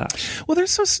my gosh. Well,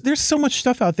 there's so much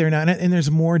stuff out there now, and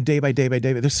there's more day by day by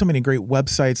day. There's so many great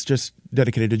websites just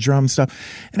dedicated to drum stuff,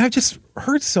 and I've just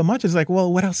heard so much. It's like,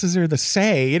 well, what else is there to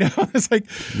say? You know, it's like,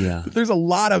 there's a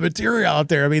lot of material out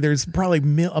there. I mean, there's probably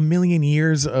a million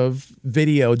years of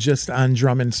video just on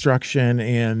drum instruction,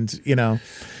 and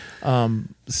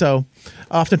so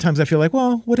oftentimes I feel like,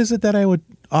 well, what is it that I would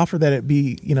offer that it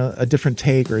be, a different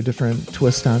take or a different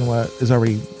twist on what is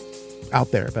already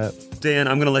out there. But Dan,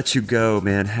 I'm going to let you go,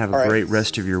 man. Have a great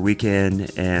rest of your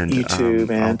weekend. And you too,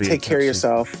 man. Take care of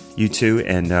yourself. You too.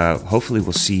 And hopefully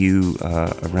we'll see you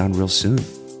around real soon.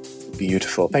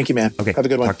 Beautiful. Thank you, man. Okay. Have a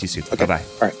good one. Talk to you soon. Okay. Bye-bye.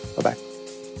 All right. Bye-bye.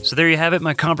 So there you have it,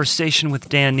 my conversation with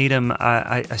Dan Needham.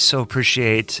 I so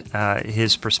appreciate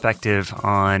his perspective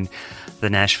on the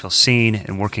Nashville scene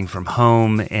and working from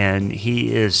home, and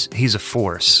he's a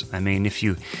force. I mean, if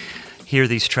you hear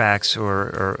these tracks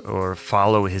or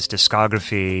follow his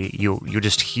discography, you'll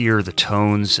just hear the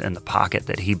tones and the pocket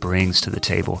that he brings to the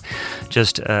table.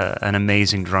 Just an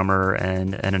amazing drummer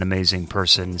and an amazing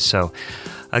person. So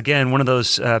again, one of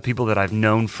those people that I've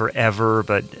known forever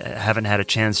but haven't had a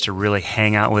chance to really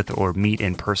hang out with or meet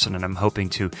in person, and I'm hoping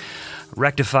to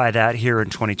rectify that here in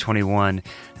 2021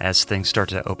 as things start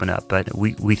to open up. But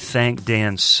we thank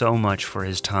Dan so much for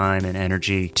his time and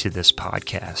energy to this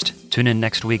podcast. Tune in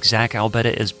next week. Zach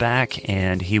Albetta is back,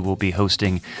 and he will be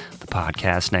hosting the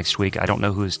podcast next week. I don't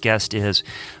know who his guest is,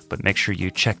 but make sure you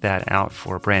check that out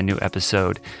for a brand new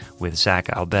episode with Zach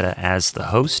Albetta as the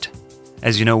host.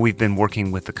 As you know, we've been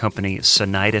working with the company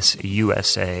Sonitus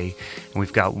USA, and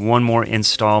we've got one more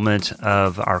installment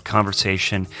of our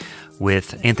conversation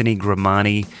with Anthony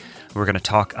Gramani. We're going to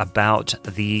talk about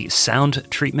the sound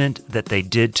treatment that they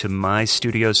did to my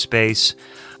studio space.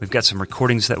 We've got some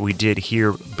recordings that we did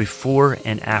here before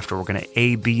and after. We're going to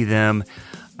A/B them.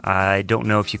 I don't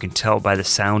know if you can tell by the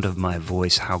sound of my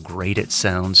voice how great it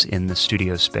sounds in the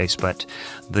studio space, but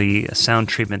the sound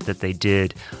treatment that they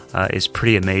did is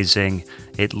pretty amazing.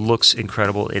 It looks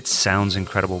incredible. It sounds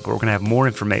incredible. But we're going to have more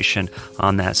information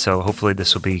on that, so hopefully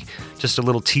this will be just a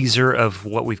little teaser of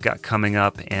what we've got coming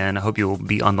up, and I hope you will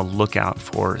be on the lookout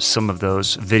for some of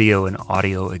those video and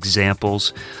audio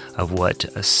examples of what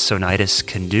Sonitus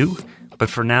can do. But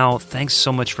for now, thanks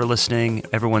so much for listening.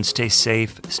 Everyone stay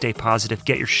safe, stay positive,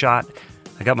 get your shot.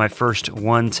 I got my first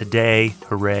one today,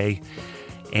 hooray,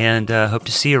 and hope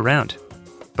to see you around.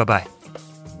 Bye-bye.